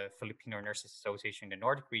the Filipino Nurses Association in the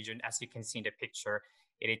Nordic region. As you can see in the picture,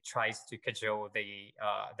 it tries to cajole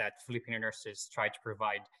that Filipino nurses try to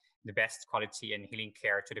provide the best quality and healing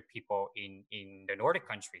care to the people in the Nordic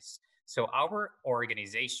countries. So our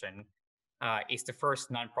organization is the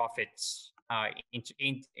first nonprofit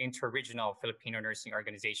inter-regional Filipino nursing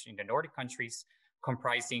organization in the Nordic countries,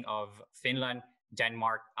 comprising of Finland,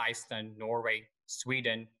 Denmark, Iceland, Norway,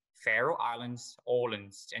 Sweden, Faroe Islands,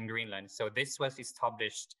 Åland, and Greenland. So this was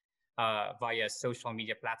established via social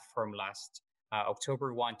media platform last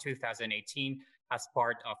October 1, 2018, as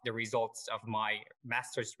part of the results of my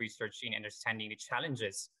master's research in understanding the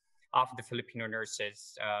challenges of the Filipino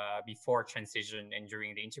nurses before transition and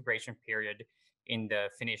during the integration period in the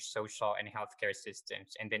Finnish social and healthcare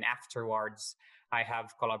systems. And then afterwards, I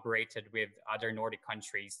have collaborated with other Nordic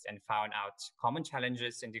countries and found out common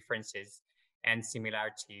challenges and differences and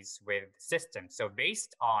similarities with systems. So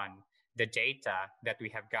based on the data that we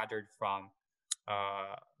have gathered from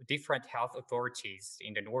different health authorities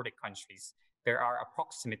in the Nordic countries, there are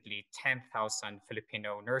approximately 10,000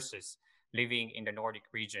 Filipino nurses living in the Nordic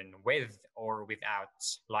region with or without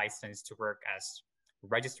license to work as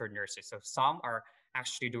registered nurses. So some are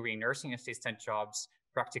actually doing nursing assistant jobs,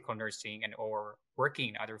 practical nursing, and or working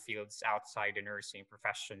in other fields outside the nursing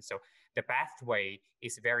profession. So the pathway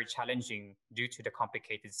is very challenging due to the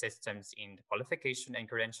complicated systems in the qualification and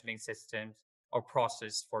credentialing systems or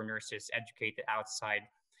process for nurses educated outside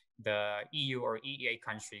the EU or EEA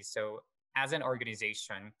countries. So as an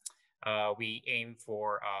organization, we aim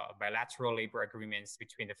for bilateral labor agreements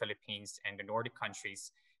between the Philippines and the Nordic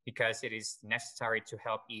countries because it is necessary to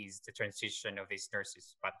help ease the transition of these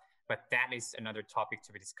nurses. But that is another topic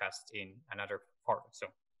to be discussed in another part. So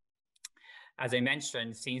as I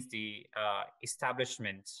mentioned, since the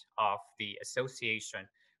establishment of the association,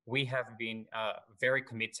 we have been very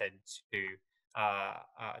committed to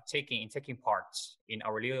taking part in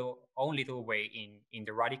our own little way in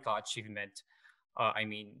the radical achievement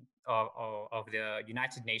of the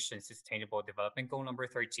United Nations Sustainable Development Goal number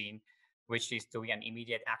 13, which is doing an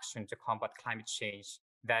immediate action to combat climate change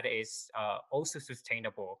that is also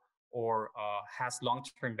sustainable or has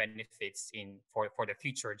long-term benefits for the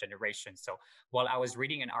future generations. So while I was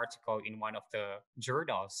reading an article in one of the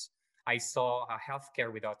journals, I saw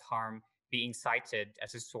healthcare without harm being cited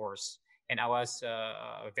as a source. And I was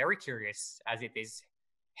very curious, as it is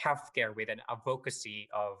healthcare with an advocacy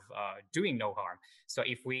of doing no harm. So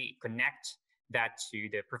if we connect that to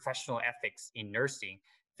the professional ethics in nursing,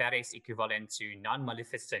 that is equivalent to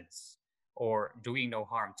non-maleficence or doing no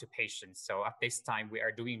harm to patients. So at this time, we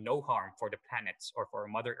are doing no harm for the planet or for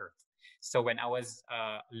Mother Earth. So when I was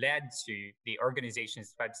led to the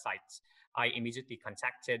organization's website, I immediately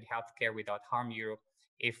contacted Healthcare Without Harm Europe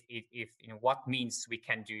if what means we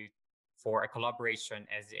can do for a collaboration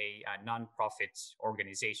as a non-profit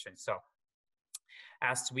organization. So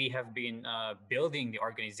as we have been building the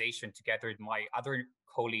organization together with my other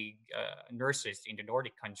colleague nurses in the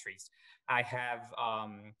Nordic countries, I have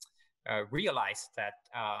realized that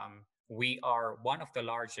we are one of the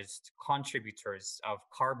largest contributors of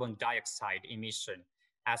carbon dioxide emission,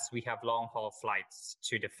 as we have long-haul flights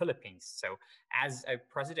to the Philippines. So as a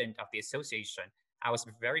president of the association, I was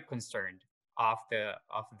very concerned on the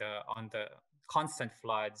constant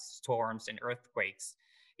floods, storms, and earthquakes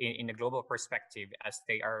in a global perspective, as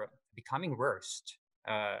they are becoming worse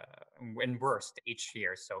each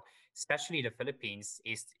year. So especially the Philippines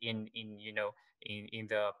is in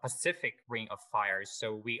the Pacific Ring of Fires.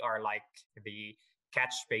 So we are like the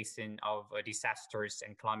catch basin of disasters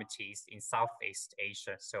and calamities in Southeast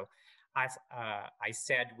Asia. So as I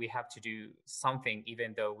said, we have to do something,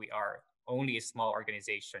 even though we are only a small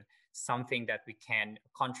organization, something that we can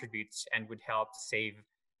contribute and would help save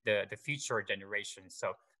the future generations.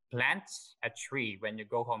 So Plant a Tree When You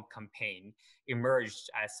Go Home campaign emerged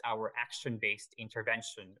as our action-based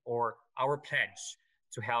intervention, or our pledge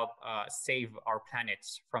to help save our planet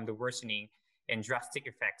from the worsening and drastic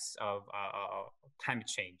effects of climate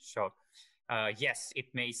change. So yes,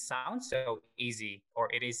 it may sound so easy, or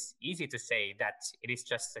it is easy to say that it is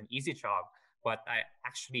just an easy job, but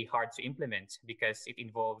actually hard to implement, because it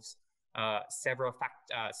involves several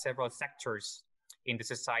sectors in the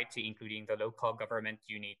society, including the local government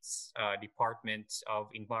units, Department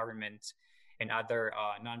of Environment, and other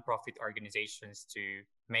nonprofit organizations to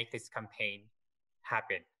make this campaign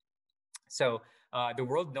happen. So the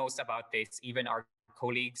world knows about this, even our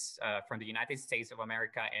colleagues from the United States of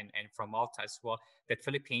America and from Malta as well, that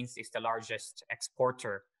Philippines is the largest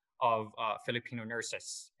exporter of Filipino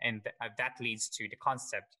nurses. And that leads to the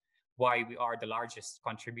concept why we are the largest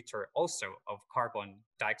contributor also of carbon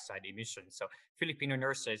dioxide emissions. So Filipino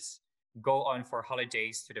nurses go on for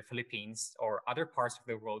holidays to the Philippines or other parts of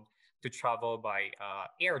the world to travel by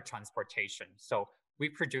air transportation. So we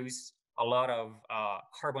produce a lot of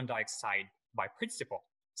carbon dioxide by principle.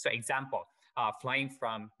 So example, flying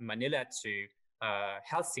from Manila to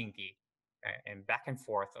Helsinki and back and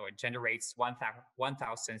forth, or generates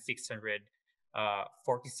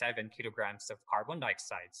 1,647 kilograms of carbon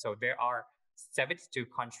dioxide. So there are 72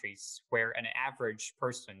 countries where an average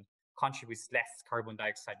person contributes less carbon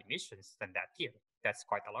dioxide emissions than that year. That's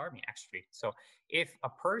quite alarming, actually. So if a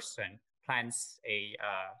person plants a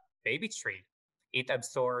baby tree, it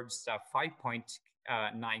absorbs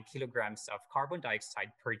 5.9 kilograms of carbon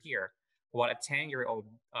dioxide per year, while a 10-year-old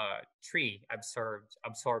tree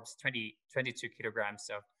absorbs 22 kilograms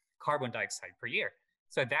of carbon dioxide per year.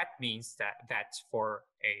 So that means that for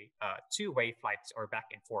a two-way flight or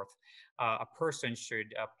back and forth, a person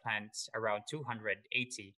should plant around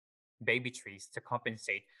 280 baby trees to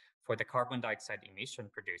compensate for the carbon dioxide emission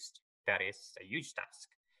produced. That is a huge task.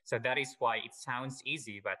 So that is why it sounds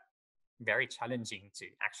easy, but very challenging to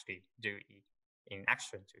actually do in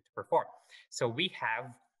action to perform. So we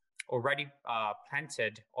have already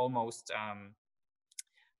planted almost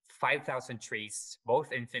 5,000 trees,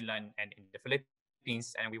 both in Finland and in the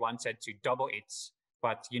Philippines, and we wanted to double it.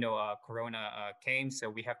 But Corona came, so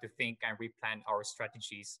we have to think and replan our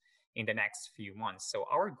strategies in the next few months. So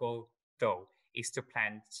our goal, though, is to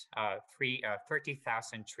plant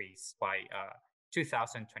 30,000 trees by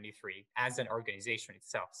 2023 as an organization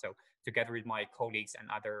itself. So together with my colleagues and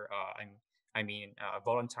other,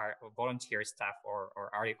 volunteer staff or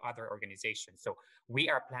other organizations. So we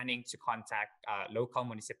are planning to contact local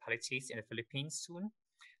municipalities in the Philippines soon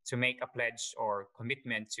to make a pledge or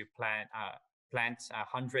commitment to plant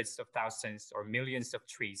hundreds of thousands or millions of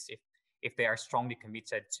trees if they are strongly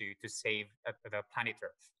committed to save the planet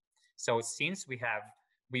Earth. So since we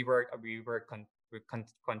were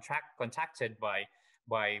contacted by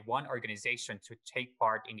one organization to take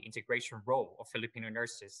part in the integration role of Filipino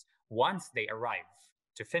nurses once they arrive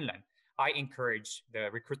to Finland, I encourage the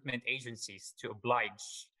recruitment agencies to oblige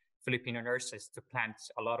Filipino nurses to plant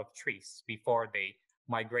a lot of trees before they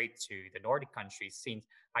migrate to the Nordic countries. Since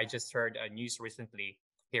I just heard news recently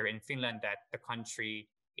here in Finland that the country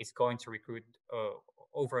is going to recruit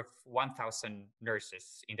over 1,000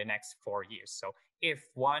 nurses in the next 4 years. So if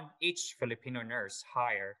each Filipino nurse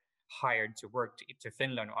hired to work to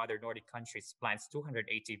Finland or other Nordic countries plants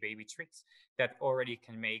 280 baby trees, that already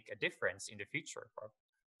can make a difference in the future.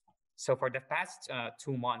 So for the past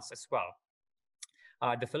 2 months as well,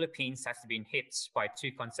 the Philippines has been hit by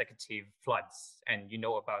 2 consecutive floods. And you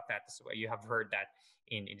know about that as well. You have heard that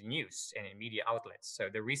in the news and in media outlets. So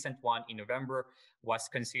the recent one in November was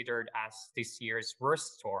considered as this year's worst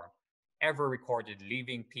storm ever recorded,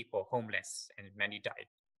 leaving people homeless and many died.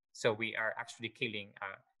 So we are actually killing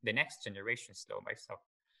the next generation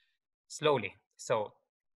slowly. So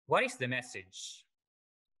what is the message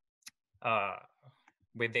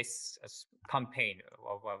with this campaign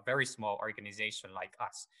of a very small organization like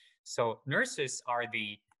us? So nurses are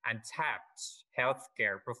the untapped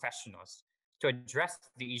healthcare professionals to address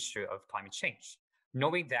the issue of climate change.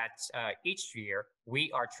 Knowing that each year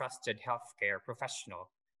we are trusted healthcare professionals,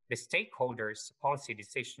 the stakeholders, policy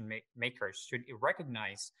decision makers should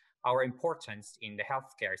recognize our importance in the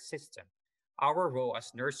healthcare system. Our role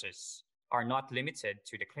as nurses are not limited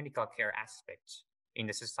to the clinical care aspect in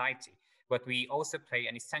the society, but we also play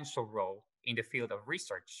an essential role in the field of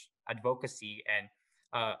research, advocacy, and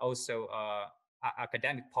also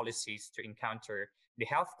academic policies to encounter the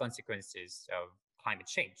health consequences of climate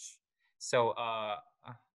change. So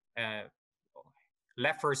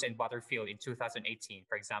Leffers and Butterfield in 2018,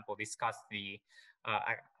 for example, discussed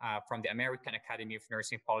from the American Academy of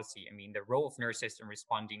Nursing Policy, the role of nurses in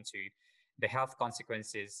responding to the health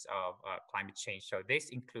consequences of climate change. So this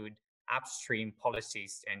include upstream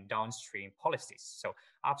policies and downstream policies. So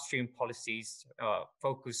upstream policies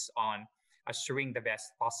focus on assuring the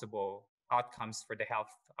best possible outcomes for the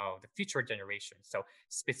health of the future generations. So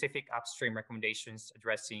specific upstream recommendations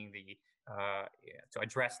addressing to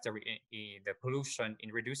address the pollution,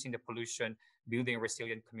 in reducing the pollution, building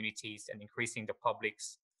resilient communities, and increasing the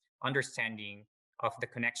public's understanding of the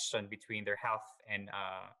connection between their health and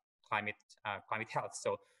climate health.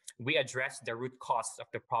 So we address the root cause of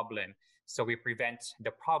the problem, so we prevent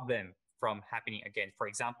the problem from happening again. For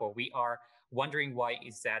example, we are wondering why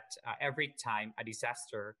is that every time a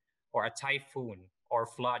disaster or a typhoon or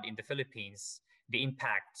flood in the Philippines, the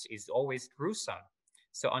impact is always gruesome.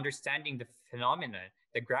 So understanding the phenomenon,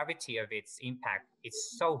 the gravity of its impact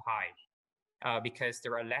is so high because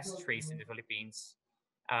there are less trees in the Philippines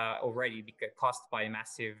already caused by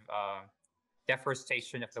massive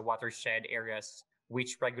deforestation of the watershed areas,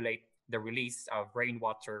 which regulate the release of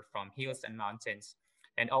rainwater from hills and mountains.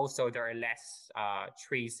 And also there are less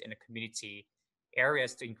trees in the community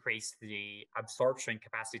areas to increase the absorption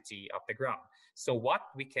capacity of the ground. So what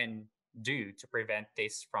we can do to prevent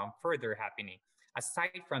this from further happening,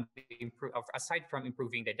 aside from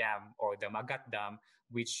improving the dam or the Magat Dam,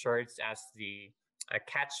 which serves as the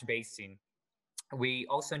catch basin, we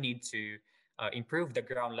also need to improve the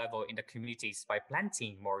ground level in the communities by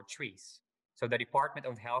planting more trees. So the Department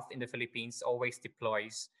of Health in the Philippines always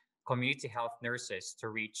deploys community health nurses to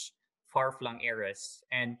reach far-flung areas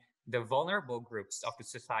and the vulnerable groups of the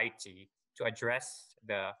society to address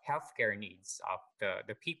the healthcare needs of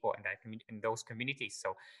the people in those communities.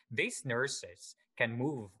 So these nurses can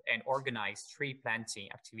move and organize tree planting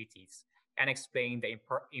activities and explain the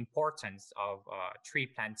importance of tree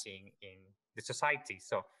planting in the society.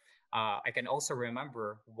 So I can also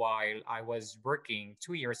remember while I was working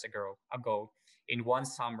 2 years ago in one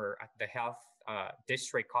summer at the health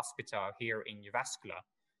district hospital here in Uvascula,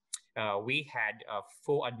 we had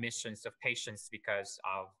full admissions of patients because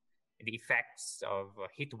of the effects of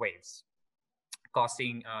heat waves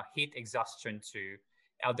causing heat exhaustion to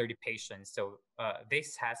elderly patients. So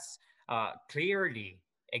this has clearly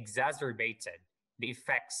exacerbated the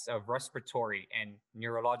effects of respiratory and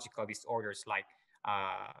neurological disorders like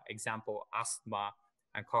example, asthma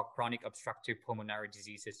and chronic obstructive pulmonary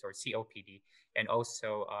diseases or COPD, and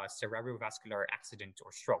also cerebrovascular accident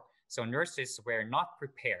or stroke. So nurses were not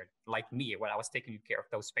prepared, like me, when I was taking care of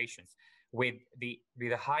those patients, with the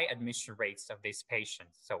high admission rates of these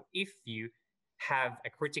patients. So if you have a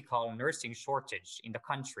critical nursing shortage in the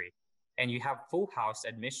country and you have full house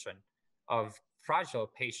admission of fragile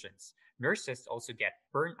patients, nurses also get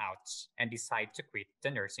burnouts and decide to quit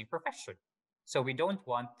the nursing profession. So we don't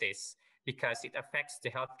want this because it affects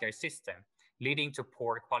the healthcare system, leading to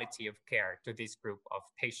poor quality of care to this group of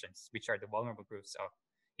patients, which are the vulnerable groups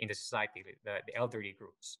in the society, the elderly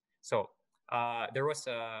groups. So there was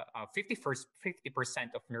a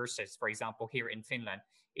 50% of nurses, for example, here in Finland,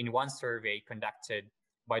 in one survey conducted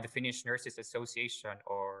by the Finnish Nurses Association,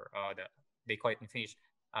 or they call it in Finnish,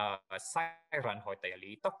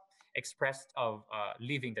 Sairaanhoitajaliitto, expressed of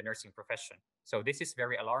leaving the nursing profession. So this is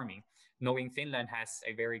very alarming, knowing Finland has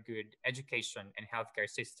a very good education and healthcare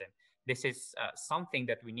system. This is something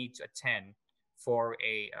that we need to attend for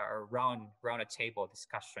a round a table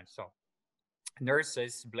discussion. So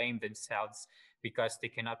nurses blame themselves because they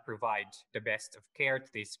cannot provide the best of care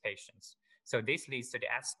to these patients. So this leads to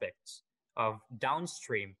the aspect of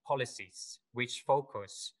downstream policies which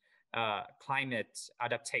focus climate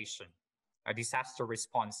adaptation, disaster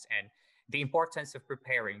response, and the importance of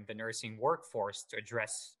preparing the nursing workforce to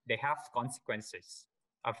address the health consequences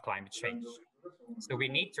of climate change. So we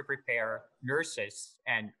need to prepare nurses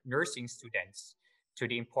and nursing students to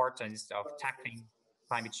the importance of tackling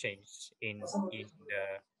climate change in the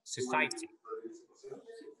society.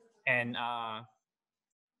 And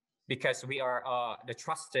because we are the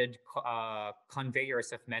trusted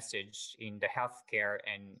conveyors of message in the healthcare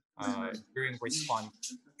and during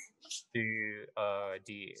response to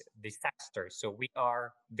the disaster. So we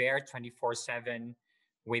are there 24/7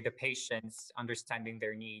 with the patients, understanding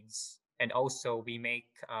their needs. And also we make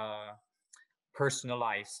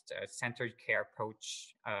personalized centered care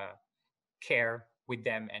approach care with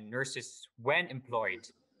them, and nurses, when employed,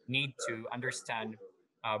 need to understand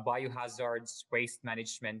biohazards, waste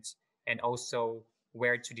management, and also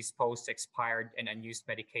where to dispose expired and unused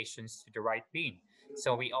medications to the right bin.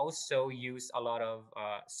 So we also use a lot of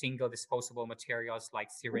single disposable materials like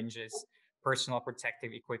syringes, personal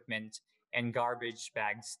protective equipment, and garbage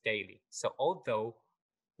bags daily. So although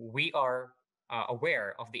we are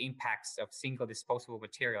aware of the impacts of single disposable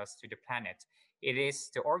materials to the planet, it is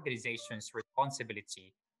the organization's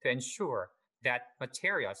responsibility to ensure that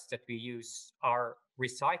materials that we use are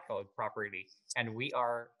recycled properly and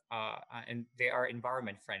and they are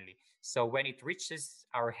environment friendly. So when it reaches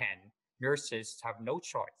our hand, nurses have no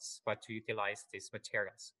choice but to utilize these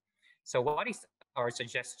materials. So what is our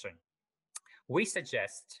suggestion? We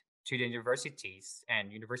suggest to the universities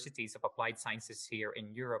and universities of applied sciences here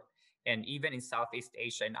in Europe and even in Southeast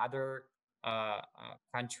Asia and other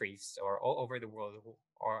countries or all over the world,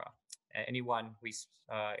 or anyone who is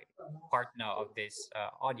part now of this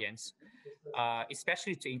audience,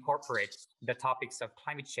 especially to incorporate the topics of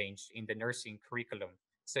climate change in the nursing curriculum.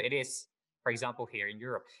 So it is, for example, here in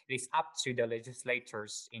Europe, it is up to the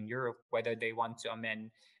legislators in Europe whether they want to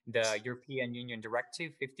amend the European Union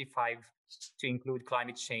Directive 55 to include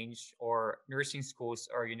climate change, or nursing schools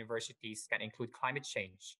or universities can include climate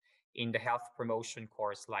change in the health promotion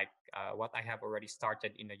course, like what I have already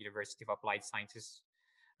started in the University of Applied Sciences,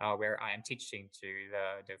 where I am teaching to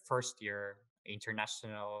the first year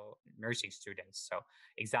international nursing students. So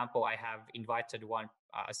example, I have invited one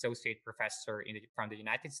associate professor from the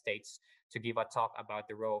United States to give a talk about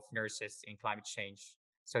the role of nurses in climate change.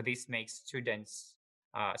 So this makes student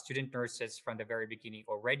nurses from the very beginning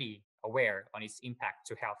already aware on its impact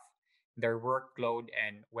to health, their workload,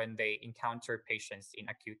 and when they encounter patients in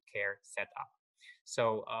acute care setup.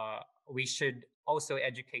 So we should also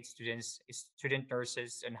educate student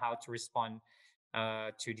nurses on how to respond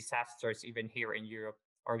to disasters even here in Europe,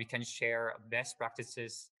 or we can share best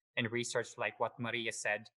practices and research like what Maria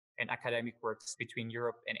said, and academic works between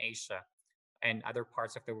Europe and Asia and other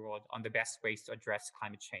parts of the world on the best ways to address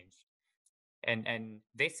climate change. And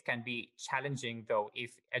this can be challenging, though,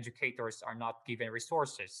 if educators are not given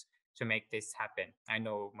resources to make this happen. I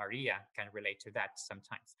know Maria can relate to that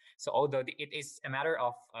sometimes. So although it is a matter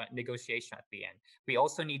of negotiation at the end, we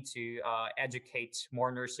also need to educate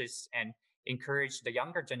more nurses and encourage the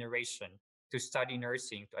younger generation to study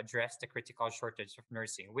nursing to address the critical shortage of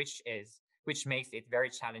nursing, which makes it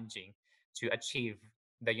very challenging to achieve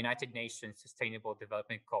the United Nations Sustainable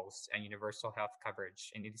Development Goals and universal health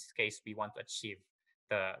coverage. And in this case, we want to achieve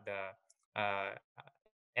the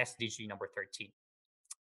SDG number 13.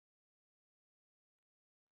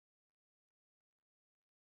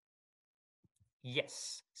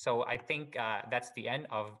 Yes, so I think that's the end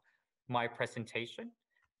of my presentation.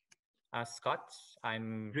 Scott,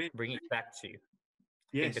 I'm bringing it back to you.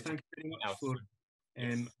 Yes, thank you very much, Floro.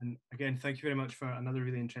 Yes. And again, thank you very much for another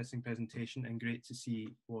really interesting presentation, and great to see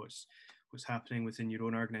what's happening within your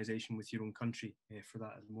own organisation, with your own country for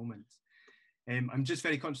that at the moment. I'm just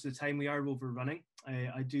very conscious of the time. We are overrunning.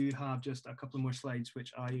 I do have just a couple more slides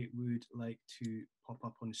which I would like to pop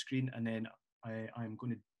up on the screen, and then I'm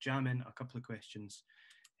going to jam in a couple of questions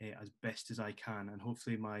as best as I can, and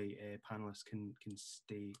hopefully my panelists can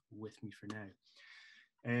stay with me for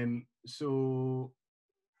now. So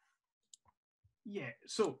Yeah,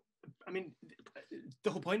 so I mean,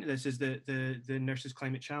 the whole point of this is that the Nurses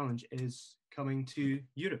Climate Challenge is coming to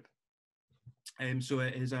Europe. So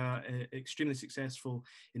it is a extremely successful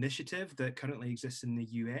initiative that currently exists in the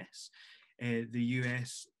US. The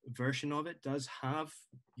US version of it does have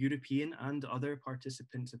European and other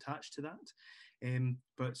participants attached to that.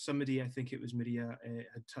 But somebody, I think it was Maria,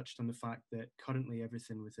 had touched on the fact that currently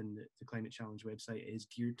everything within the Climate Challenge website is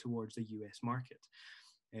geared towards the US market.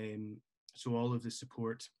 So all of the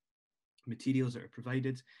support materials that are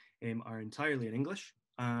provided are entirely in English,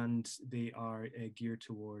 and they are geared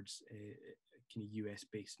towards kind of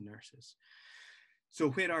US-based nurses. So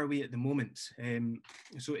where are we at the moment?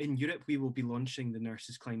 So in Europe, we will be launching the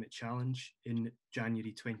Nurses Climate Challenge in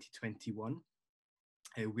January 2021.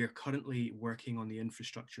 We're currently working on the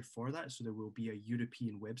infrastructure for that, so there will be a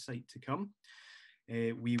European website to come.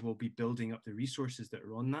 We will be building up the resources that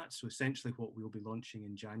are on that. So essentially what we'll be launching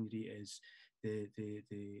in January is the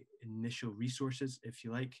initial resources, if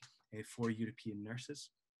you like, for European nurses.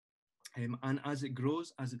 And as it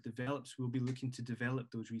grows, as it develops, we'll be looking to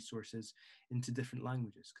develop those resources into different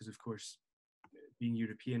languages, because of course, being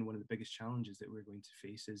European, one of the biggest challenges that we're going to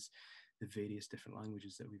face is the various different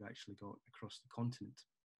languages that we've actually got across the continent.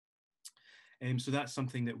 So that's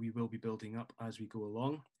something that we will be building up as we go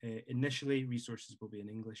along. Initially, resources will be in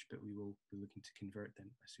English, but we will be looking to convert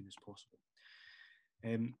them as soon as possible.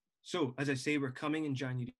 So as I say, we're coming in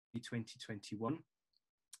January 2021.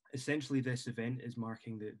 Essentially, this event is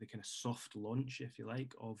marking the kind of soft launch, if you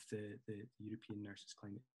like, of the European Nurses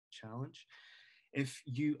Climate Challenge. If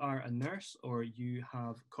you are a nurse or you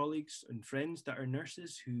have colleagues and friends that are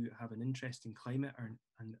nurses who have an interest in climate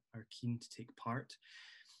and are keen to take part,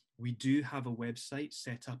 we do have a website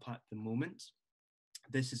set up at the moment.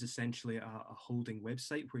 This is essentially a holding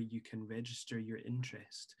website where you can register your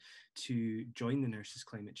interest to join the Nurses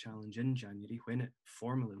Climate Challenge in January when it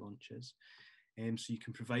formally launches. So you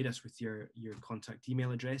can provide us with your contact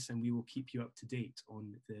email address, and we will keep you up to date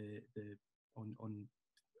on on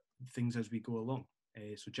things as we go along.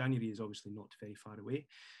 So January is obviously not very far away,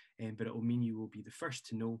 but it will mean you will be the first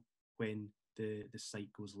to know when the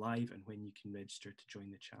site goes live and when you can register to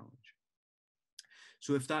join the challenge.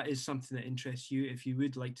 So if that is something that interests you, if you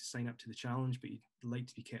would like to sign up to the challenge, but you'd like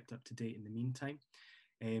to be kept up to date in the meantime,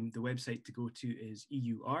 the website to go to is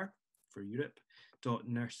EUR for Europe,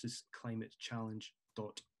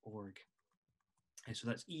 .nursesclimatechallenge.org. So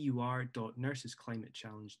that's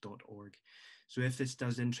eur.nursesclimatechallenge.org. So if this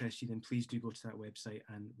does interest you, then please do go to that website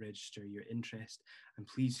and register your interest. And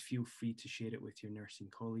please feel free to share it with your nursing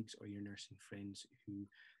colleagues or your nursing friends who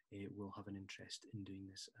will have an interest in doing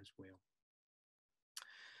this as well.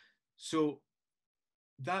 So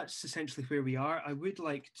that's essentially where we are. I would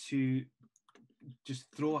like to just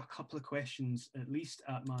throw a couple of questions at least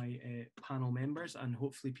at my panel members, and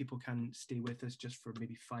hopefully people can stay with us just for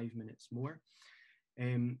maybe 5 minutes more.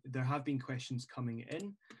 There have been questions coming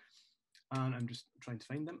in, and I'm just trying to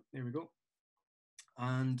find them. There we go.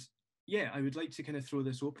 And yeah, I would like to kind of throw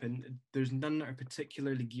this open. There's none that are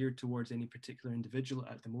particularly geared towards any particular individual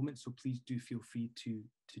at the moment, so please do feel free to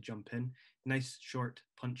jump in. Nice, short,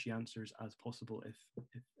 punchy answers as possible,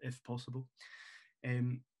 if possible.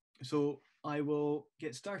 So I will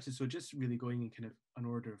get started. So just really going in kind of an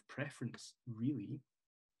order of preference, really.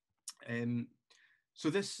 So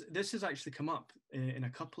this has actually come up in a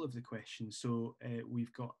couple of the questions. So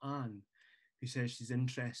we've got Anne, who says she's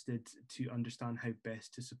interested to understand how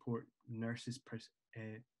best to support nurses'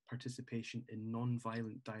 participation in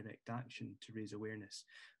non-violent direct action to raise awareness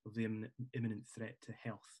of the imminent threat to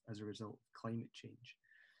health as a result of climate change.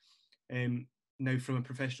 Now, from a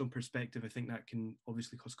professional perspective, I think that can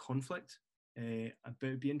obviously cause conflict, but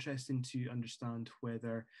it'd be interesting to understand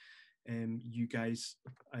whether you guys,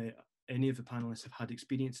 any of the panelists, have had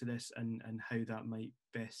experience of this and how that might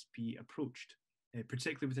best be approached,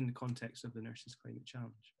 particularly within the context of the Nurses Climate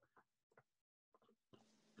Challenge.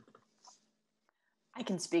 I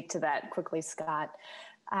can speak to that quickly, Scott.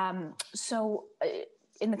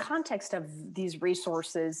 In the context of these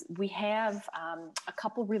resources, we have a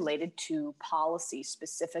couple related to policy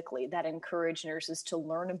specifically that encourage nurses to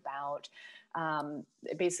learn about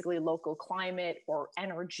basically local climate or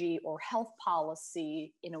energy or health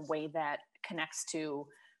policy in a way that connects to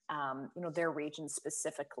their region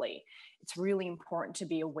specifically. It's really important to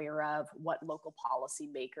be aware of what local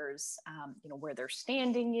policymakers, where their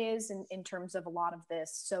standing is in terms of a lot of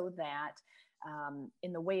this, so that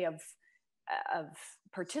in the way of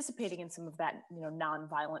participating in some of that,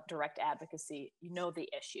 nonviolent direct advocacy, the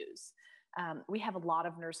issues. We have a lot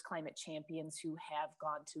of nurse climate champions who have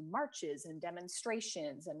gone to marches and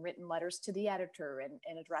demonstrations and written letters to the editor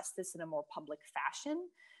and addressed this in a more public fashion.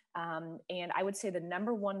 And I would say the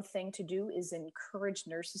number one thing to do is encourage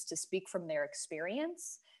nurses to speak from their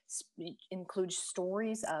experience, include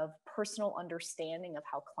stories of personal understanding of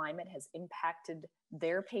how climate has impacted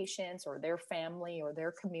their patients or their family or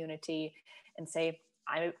their community, and say,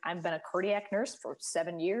 I've been a cardiac nurse for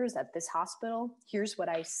 7 years at this hospital. Here's what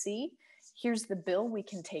I see. Here's the bill we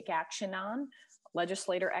can take action on.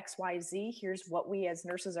 Legislator XYZ, here's what we as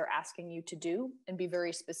nurses are asking you to do, and be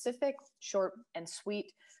very specific, short and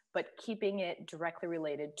sweet, but keeping it directly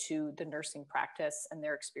related to the nursing practice and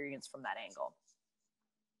their experience from that angle.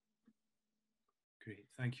 Great,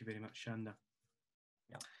 thank you very much, Shanda.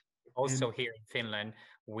 Yeah. Also here in Finland,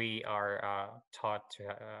 we are taught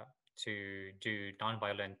to do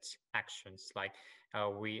nonviolent actions. Like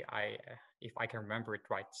if I can remember it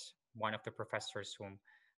right, one of the professors whom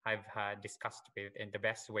I've discussed with, and the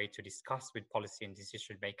best way to discuss with policy and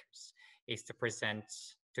decision makers is to present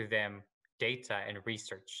to them data and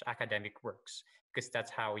research, academic works, because that's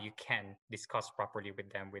how you can discuss properly with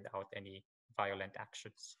them without any violent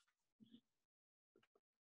actions.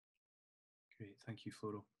 Great, thank you,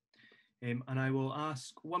 Floro. And I will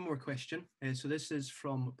ask one more question. So this is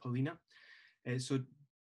from Paulina. So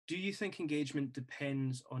do you think engagement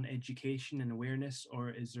depends on education and awareness, or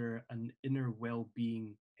is there an inner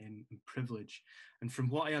well-being and privilege? And from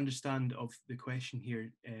what I understand of the question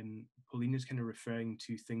here, Paulina is kind of referring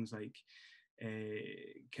to things like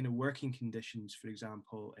kind of working conditions, for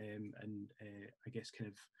example, and I guess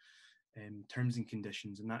kind of terms and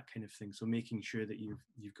conditions and that kind of thing. So making sure that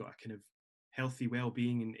you've got a kind of healthy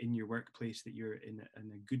well-being in your workplace, that you're in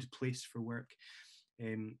a good place for work,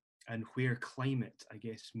 and where climate, I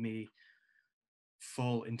guess, may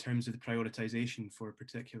fall in terms of the prioritization for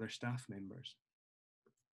particular staff members.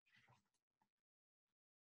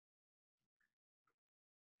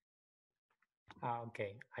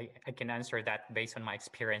 Okay, I can answer that based on my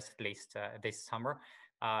experience, at least this summer.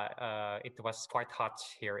 It was quite hot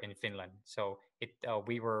here in Finland. So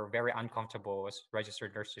we were very uncomfortable as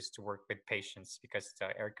registered nurses to work with patients because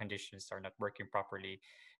the air conditions are not working properly.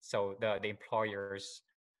 So the employers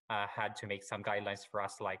had to make some guidelines for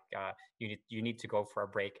us, like you need to go for a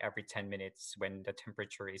break every 10 minutes when the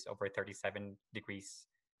temperature is over 37 degrees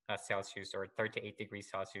Celsius or 38 degrees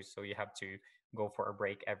Celsius. So you have to go for a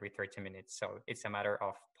break every 30 minutes. So it's a matter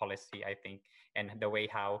of policy, I think, and the way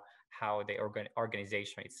how the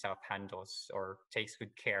organization itself handles or takes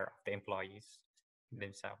good care of the employees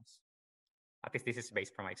themselves. At least this is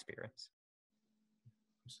based from my experience.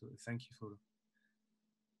 Absolutely, thank you, Floro.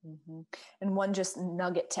 Mm-hmm. And one just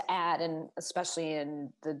nugget to add, and especially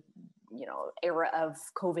in the era of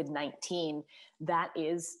COVID-19, that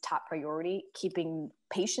is top priority: keeping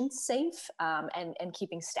patients safe and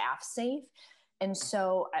keeping staff safe. And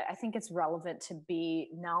so I think it's relevant to be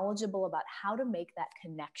knowledgeable about how to make that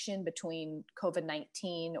connection between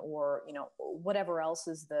COVID-19 or whatever else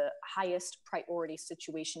is the highest priority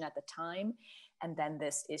situation at the time, and then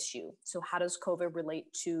this issue. So how does COVID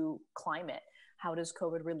relate to climate? How does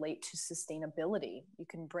COVID relate to sustainability? You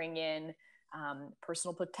can bring in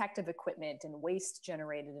personal protective equipment and waste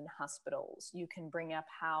generated in hospitals. You can bring up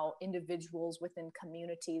how individuals within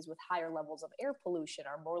communities with higher levels of air pollution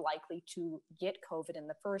are more likely to get COVID in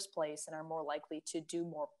the first place and are more likely to do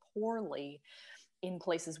more poorly in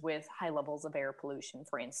places with high levels of air pollution,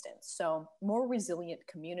 for instance. So more resilient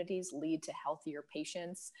communities lead to healthier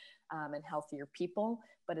patients and healthier people,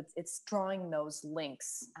 but it's drawing those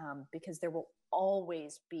links because there will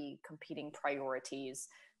always be competing priorities.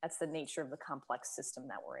 That's the nature of the complex system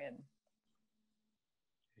that we're in.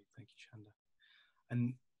 Okay, thank you, Shanda.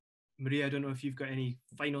 And Maria, I don't know if you've got any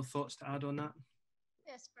final thoughts to add on that?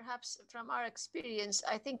 Yes, perhaps from our experience,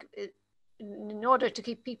 I think in order to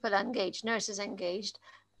keep people engaged, nurses engaged,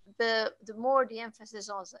 the more the emphasis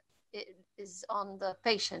is on the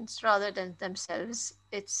patients rather than themselves,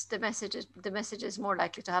 it's the message is more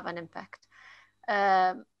likely to have an impact.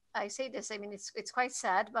 I say this, I mean, it's quite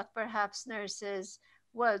sad, but perhaps nurses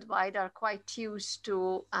worldwide are quite used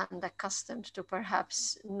to and accustomed to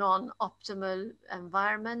perhaps non-optimal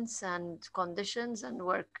environments and conditions and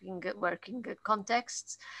working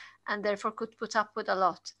contexts, and therefore could put up with a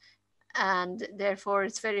lot. And therefore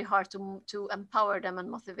it's very hard to empower them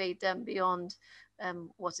and motivate them beyond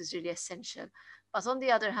what is really essential. But on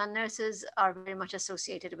the other hand, nurses are very much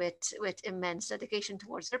associated with immense dedication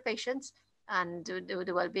towards their patients and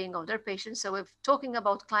the well-being of their patients. So if talking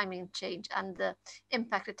about climate change and the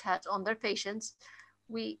impact it has on their patients,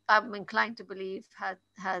 I'm inclined to believe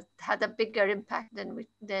had a bigger impact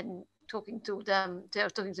than talking to them, they're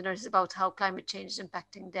talking to nurses about how climate change is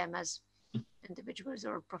impacting them as individuals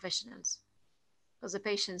or professionals, because the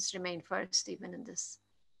patients remain first, even in this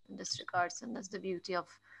regards, and that's the beauty of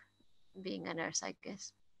being a nurse, I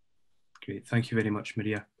guess. Great, thank you very much,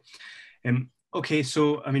 Maria. Okay,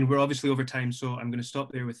 so I mean, we're obviously over time, so I'm going to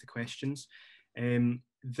stop there with the questions.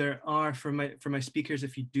 There are, for my speakers,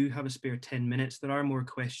 if you do have a spare 10 minutes, there are more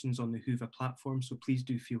questions on the Whova platform, so please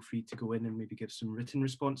do feel free to go in and maybe give some written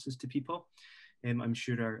responses to people. I'm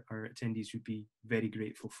sure our attendees would be very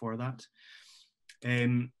grateful for that.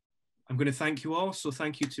 I'm going to thank you all, so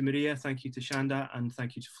thank you to Maria, thank you to Shanda, and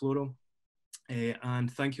thank you to Floro.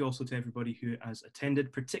 And thank you also to everybody who has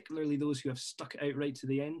attended, particularly those who have stuck it out right to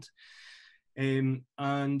the end.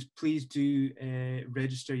 And please do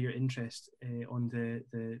register your interest on the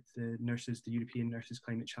European Nurses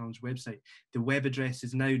Climate Challenge website. The web address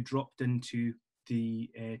is now dropped into the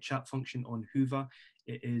chat function on Whova.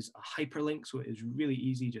 It is a hyperlink, so it is really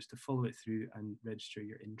easy just to follow it through and register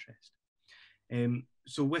your interest.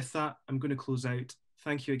 So with that, I'm going to close out.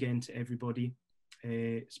 Thank you again to everybody,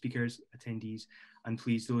 speakers, attendees, and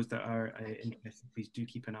please, those that are interested, please do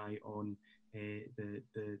keep an eye on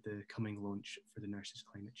the coming launch for the Nurses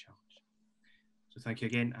Climate Challenge. So thank you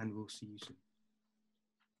again, and we'll see you soon.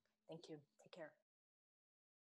 Thank you. Take care.